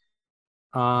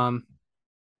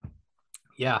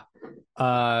 Yeah.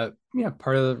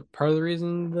 Part of the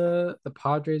reason the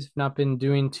Padres have not been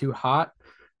doing too hot.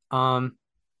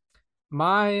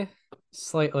 My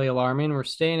slightly alarming. We're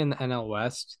staying in the NL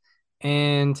West,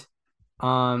 and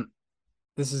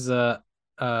this is a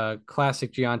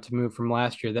classic Gianta move from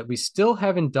last year that we still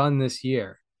haven't done this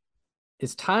year.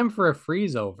 It's time for a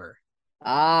freeze over.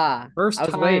 I was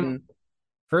waiting.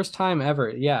 First time ever.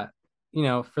 Yeah.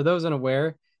 For those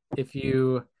unaware, if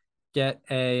you get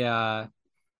a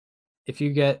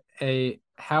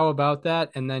how about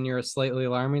that, and then you're a slightly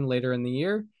alarming later in the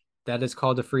year, that is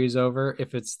called a freeze over.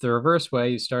 If it's the reverse way,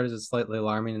 you start as a slightly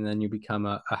alarming and then you become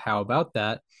a how about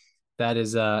that. That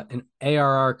is an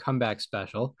ARR comeback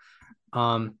special.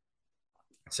 So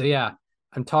yeah,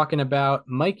 I'm talking about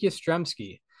Mike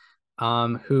Yastrzemski,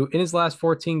 who in his last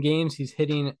 14 games, he's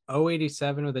hitting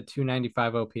 087 with a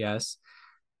 295 OPS.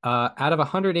 Out of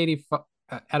 180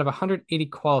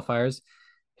 qualifiers,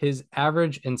 his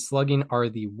average and slugging are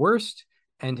the worst,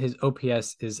 and his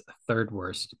OPS is third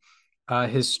worst.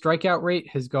 His strikeout rate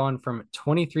has gone from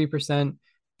 23%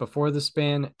 before the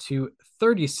span to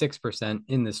 36%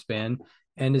 in the span,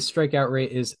 and his strikeout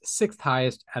rate is sixth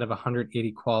highest out of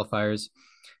 180 qualifiers.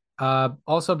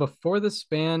 Also, before the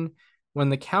span, when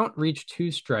the count reached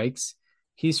 2 strikes,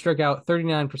 he struck out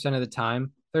 39% of the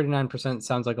time. 39%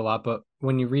 sounds like a lot, but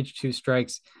when you reach 2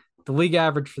 strikes, the league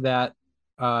average for that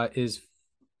is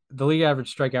the league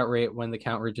average strikeout rate when the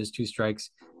count reaches 2 strikes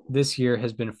this year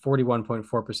has been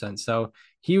 41.4%. So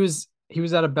he was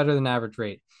at a better than average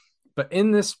rate. But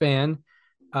in this span,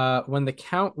 when the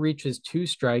count reaches 2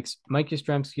 strikes, Mike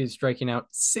Yastrzemski is striking out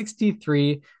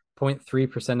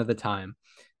 63.3% of the time.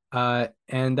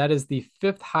 And that is the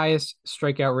 5th highest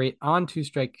strikeout rate on 2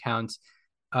 strike counts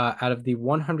out of the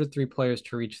 103 players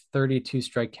to reach 32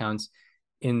 strike counts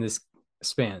in this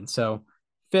span. So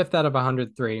 5th out of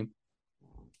 103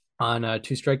 on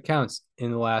 2 strike counts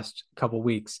in the last couple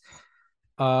weeks.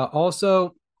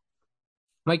 Also,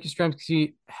 Mike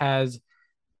Yastrzemski has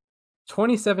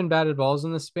 27 batted balls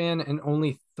in the span, and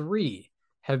only 3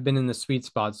 have been in the sweet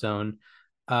spot zone.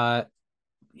 That's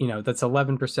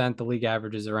 11%. The league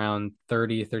average is around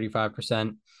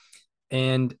 30-35%.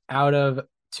 And out of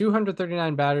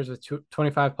 239 batters with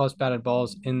 25 plus batted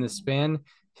balls in the span,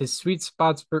 his sweet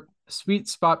spot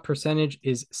percentage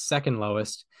is second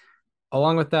lowest.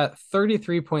 Along with that,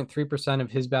 33.3%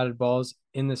 of his batted balls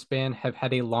in the span have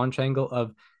had a launch angle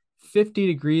of 50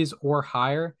 degrees or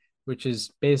higher, which is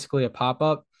basically a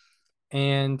pop-up.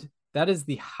 And that is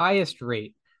the highest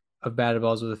rate of batted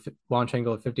balls with a launch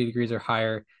angle of 50 degrees or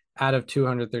higher out of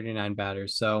 239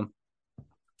 batters. So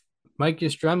Mike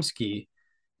Yastrzemski,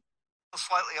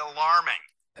 Slightly alarming.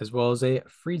 as well as a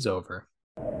freeze over.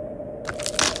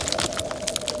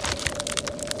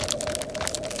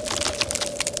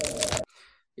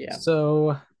 Yeah.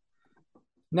 So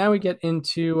now we get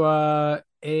into a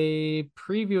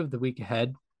preview of the week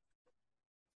ahead.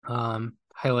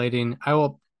 Highlighting, I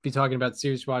will be talking about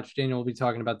series watch. Daniel will be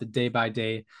talking about the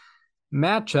day-by-day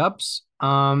matchups.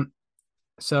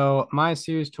 So my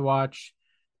series to watch,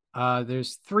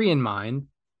 there's 3 in mind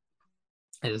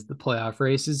as the playoff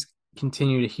races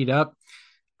continue to heat up.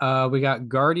 We got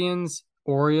Guardians,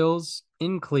 Orioles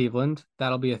in Cleveland.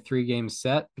 That'll be a 3-game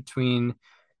set between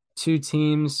 2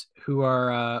 teams who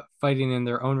are fighting in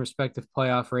their own respective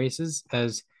playoff races,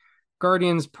 as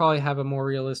Guardians probably have a more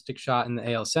realistic shot in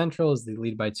the AL Central as they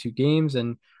lead by 2 games,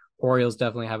 and Orioles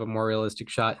definitely have a more realistic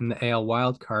shot in the AL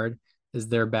wild card as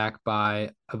they're back by,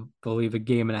 I believe, a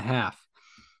game and a half.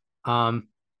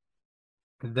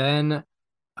 Then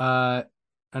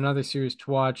another series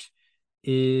to watch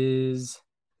is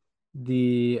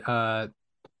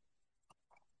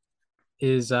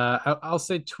I'll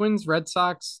say Twins Red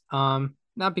Sox.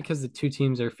 Not because the 2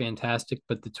 teams are fantastic,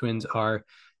 but the Twins are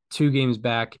 2 games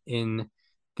back in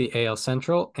the AL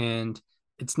Central, and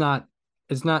it's not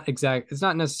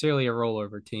necessarily a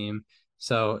rollover team,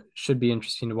 so it should be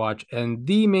interesting to watch. And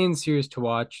the main series to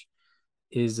watch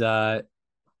is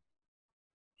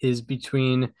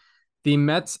between the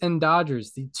Mets and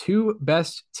Dodgers, the 2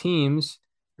 best teams,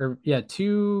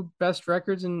 2 best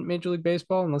records in Major League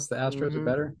Baseball, unless the Astros are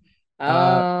better.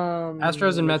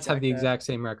 Astros and Mets have the exact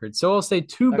same record. So I'll say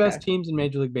 2 best teams in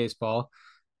Major League Baseball,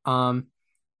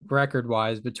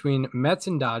 record-wise, between Mets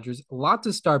and Dodgers. Lots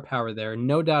of star power there,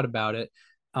 no doubt about it.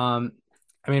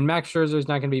 Max Scherzer is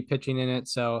not going to be pitching in it,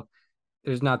 so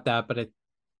there's not that, but I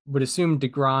would assume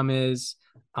DeGrom is.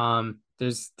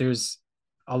 there's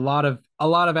a lot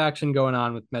of action going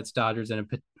on with Mets Dodgers, and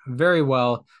very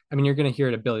well. I mean, you're going to hear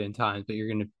it a billion times, but you're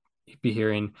going to be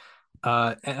hearing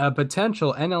a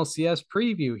potential NLCS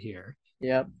preview here.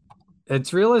 Yep.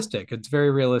 It's realistic. It's very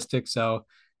realistic. So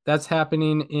that's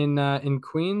happening in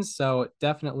Queens. So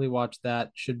definitely watch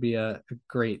that. Should be a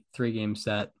great 3-game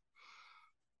set.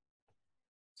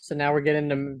 So now we're getting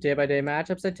into day by day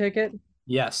matchups, I take it.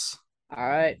 Yes. All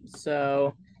right.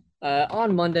 So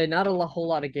on Monday, not a whole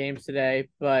lot of games today,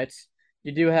 but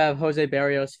you do have Jose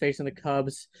Barrios facing the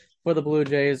Cubs for the Blue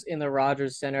Jays in the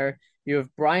Rogers Center. You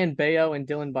have Brian Bayo and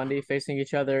Dylan Bundy facing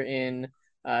each other in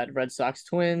Red Sox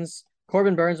Twins.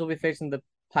 Corbin Burns will be facing the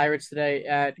Pirates today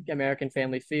at American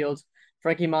Family Field.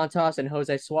 Frankie Montas and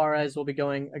Jose Suarez will be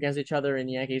going against each other in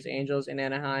Yankees Angels in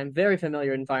Anaheim. Very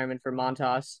familiar environment for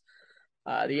Montas.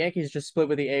 The Yankees just split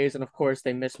with the A's, and of course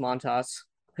they miss Montas.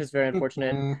 It's very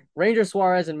unfortunate. Ranger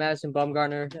Suarez and Madison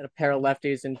Bumgarner and a pair of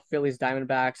lefties in Phillies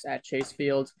Diamondbacks at Chase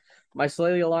Field. My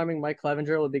slightly alarming Mike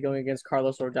Clevenger will be going against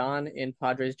Carlos Rodon in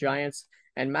Padres Giants.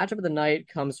 And matchup of the night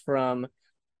comes from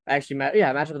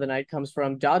matchup of the night comes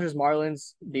from Dodgers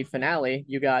Marlins, the finale.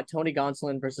 You got Tony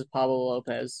Gonsolin versus Pablo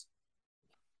Lopez.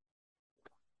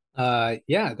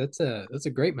 Yeah, that's a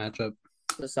great matchup.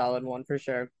 It's a solid one for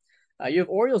sure. You have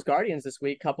Orioles Guardians this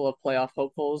week, couple of playoff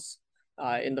hopefuls.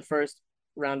 In the first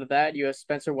round of that, you have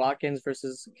Spencer Watkins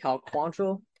versus Cal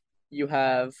Quantrill. You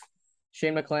have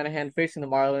Shane McClanahan facing the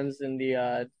Marlins in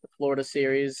the Florida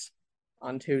series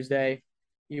on Tuesday.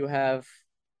 You have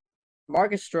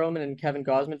Marcus Stroman and Kevin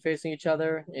Gausman facing each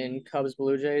other in Cubs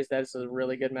Blue Jays. That's a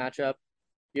really good matchup.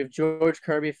 You have George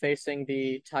Kirby facing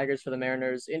the Tigers for the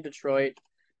Mariners in Detroit.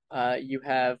 You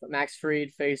have Max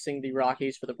Fried facing the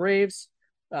Rockies for the Braves.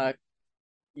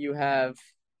 You have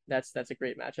that's a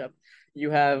great matchup. You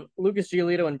have Lucas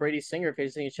Giolito and Brady Singer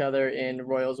facing each other in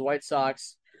Royals White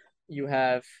Sox. You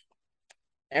have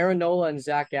Aaron Nola and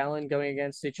Zach Gallen going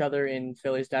against each other in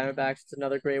Phillies Diamondbacks. It's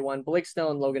another great one. Blake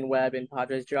Snell and Logan Webb in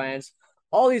Padres Giants.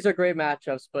 All these are great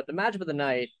matchups, but the matchup of the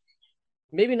night,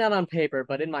 maybe not on paper,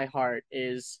 but in my heart,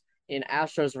 is in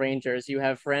Astros Rangers. You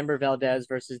have Framber Valdez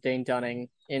versus Dane Dunning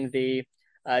in the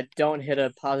don't hit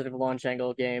a positive launch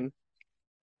angle game.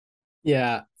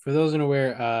 Yeah, for those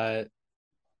unaware, I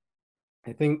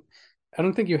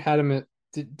don't think you had him.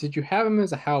 Did you have him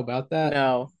as a how about that?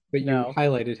 No, But you no.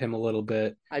 highlighted him a little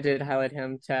bit. I did highlight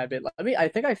him a tad bit. I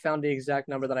think I found the exact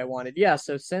number that I wanted. Yeah,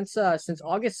 so since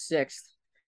August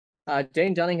 6th,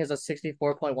 Dane Dunning has a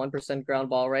 64.1% ground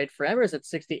ball rate. Framber is at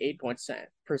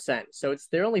 68%. So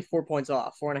they're only 4 points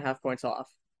off, 4.5 points off.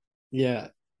 Yeah,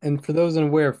 and for those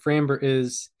unaware, Framber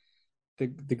is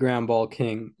the ground ball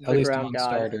king, at least ground among god.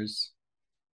 starters.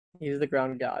 He's the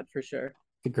ground god for sure.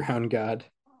 The ground god.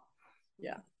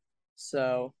 Yeah.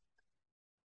 So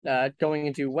going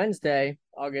into Wednesday,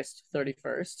 August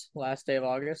 31st, last day of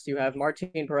August, you have Martin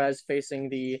Perez facing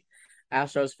the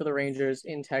Astros for the Rangers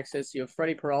in Texas. You have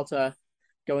Freddie Peralta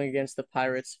going against the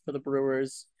Pirates for the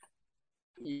Brewers.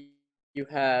 You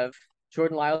have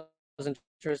Jordan Lyles and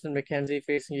Tristan McKenzie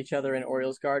facing each other in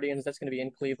Orioles Guardians. That's going to be in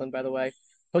Cleveland, by the way.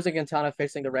 Jose Quintana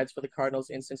facing the Reds for the Cardinals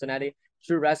in Cincinnati.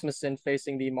 Drew Rasmussen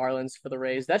facing the Marlins for the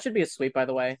Rays. That should be a sweep, by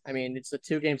the way. I mean, it's a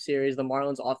 2-game series. The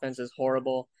Marlins offense is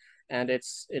horrible, and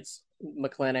it's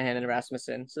McClanahan and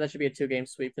Rasmussen. So that should be a 2-game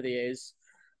sweep for the A's.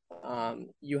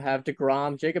 You have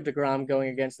Jacob DeGrom going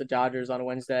against the Dodgers on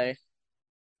Wednesday.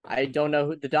 I don't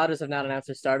know the Dodgers have not announced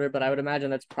their starter, but I would imagine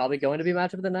that's probably going to be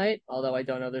matchup of the night, although I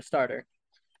don't know their starter.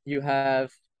 You have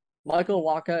Michael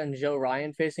Wacha and Joe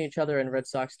Ryan facing each other in Red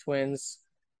Sox Twins.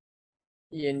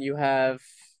 And you have,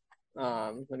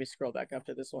 let me scroll back up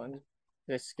to this one.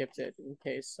 I skipped it in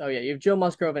case. Oh, yeah, you have Joe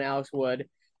Musgrove and Alex Wood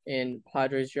in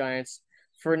Padres Giants.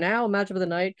 For now, matchup of the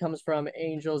night comes from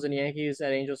Angels and Yankees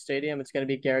at Angel Stadium. It's going to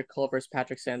be Garrett Cole versus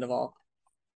Patrick Sandoval.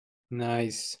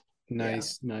 Nice. And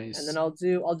then I'll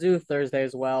do Thursday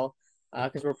as well,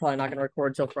 because we're probably not going to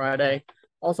record till Friday.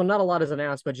 Also, not a lot is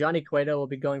announced, but Johnny Cueto will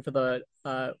be going for the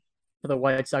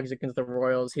White Sox against the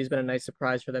Royals. He's been a nice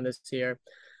surprise for them this year.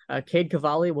 Cade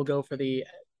Cavalli will go for the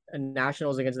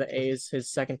Nationals against the A's,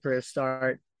 his second career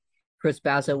start. Chris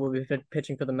Bassett will be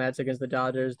pitching for the Mets against the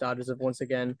Dodgers. Dodgers have once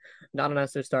again not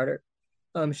announced their starter.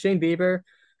 Shane Bieber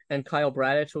and Kyle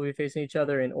Bradish will be facing each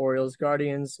other in Orioles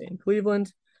Guardians in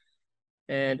Cleveland.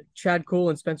 And Chad Kuhl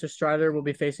and Spencer Strider will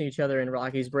be facing each other in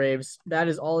Rockies Braves. That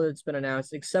is all that's been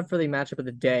announced, except for the matchup of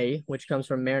the day, which comes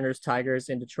from Mariners Tigers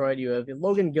in Detroit. You have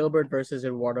Logan Gilbert versus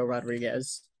Eduardo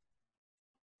Rodriguez.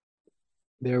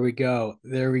 There we go.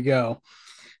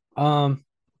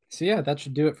 So yeah, that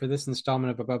should do it for this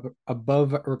installment of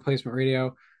Above Replacement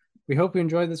Radio. We hope you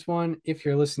enjoyed this one. If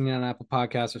you're listening on Apple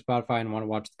Podcasts or Spotify and want to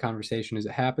watch the conversation as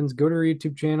it happens, go to our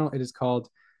YouTube channel. It is called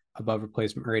Above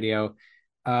Replacement Radio.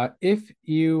 If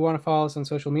you want to follow us on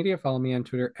social media, follow me on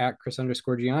Twitter at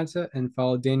Chris_Gianza and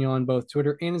follow Daniel on both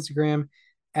Twitter and Instagram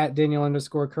at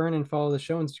Daniel_Curran, and follow the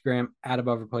show Instagram at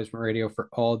Above Replacement Radio for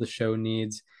all the show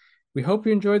needs. We hope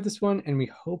you enjoyed this one, and we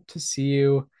hope to see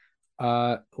you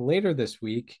later this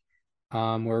week,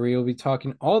 where we will be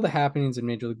talking all the happenings in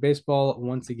Major League Baseball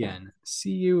once again.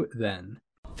 See you then.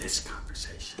 This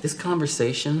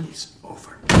conversation is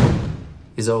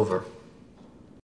over.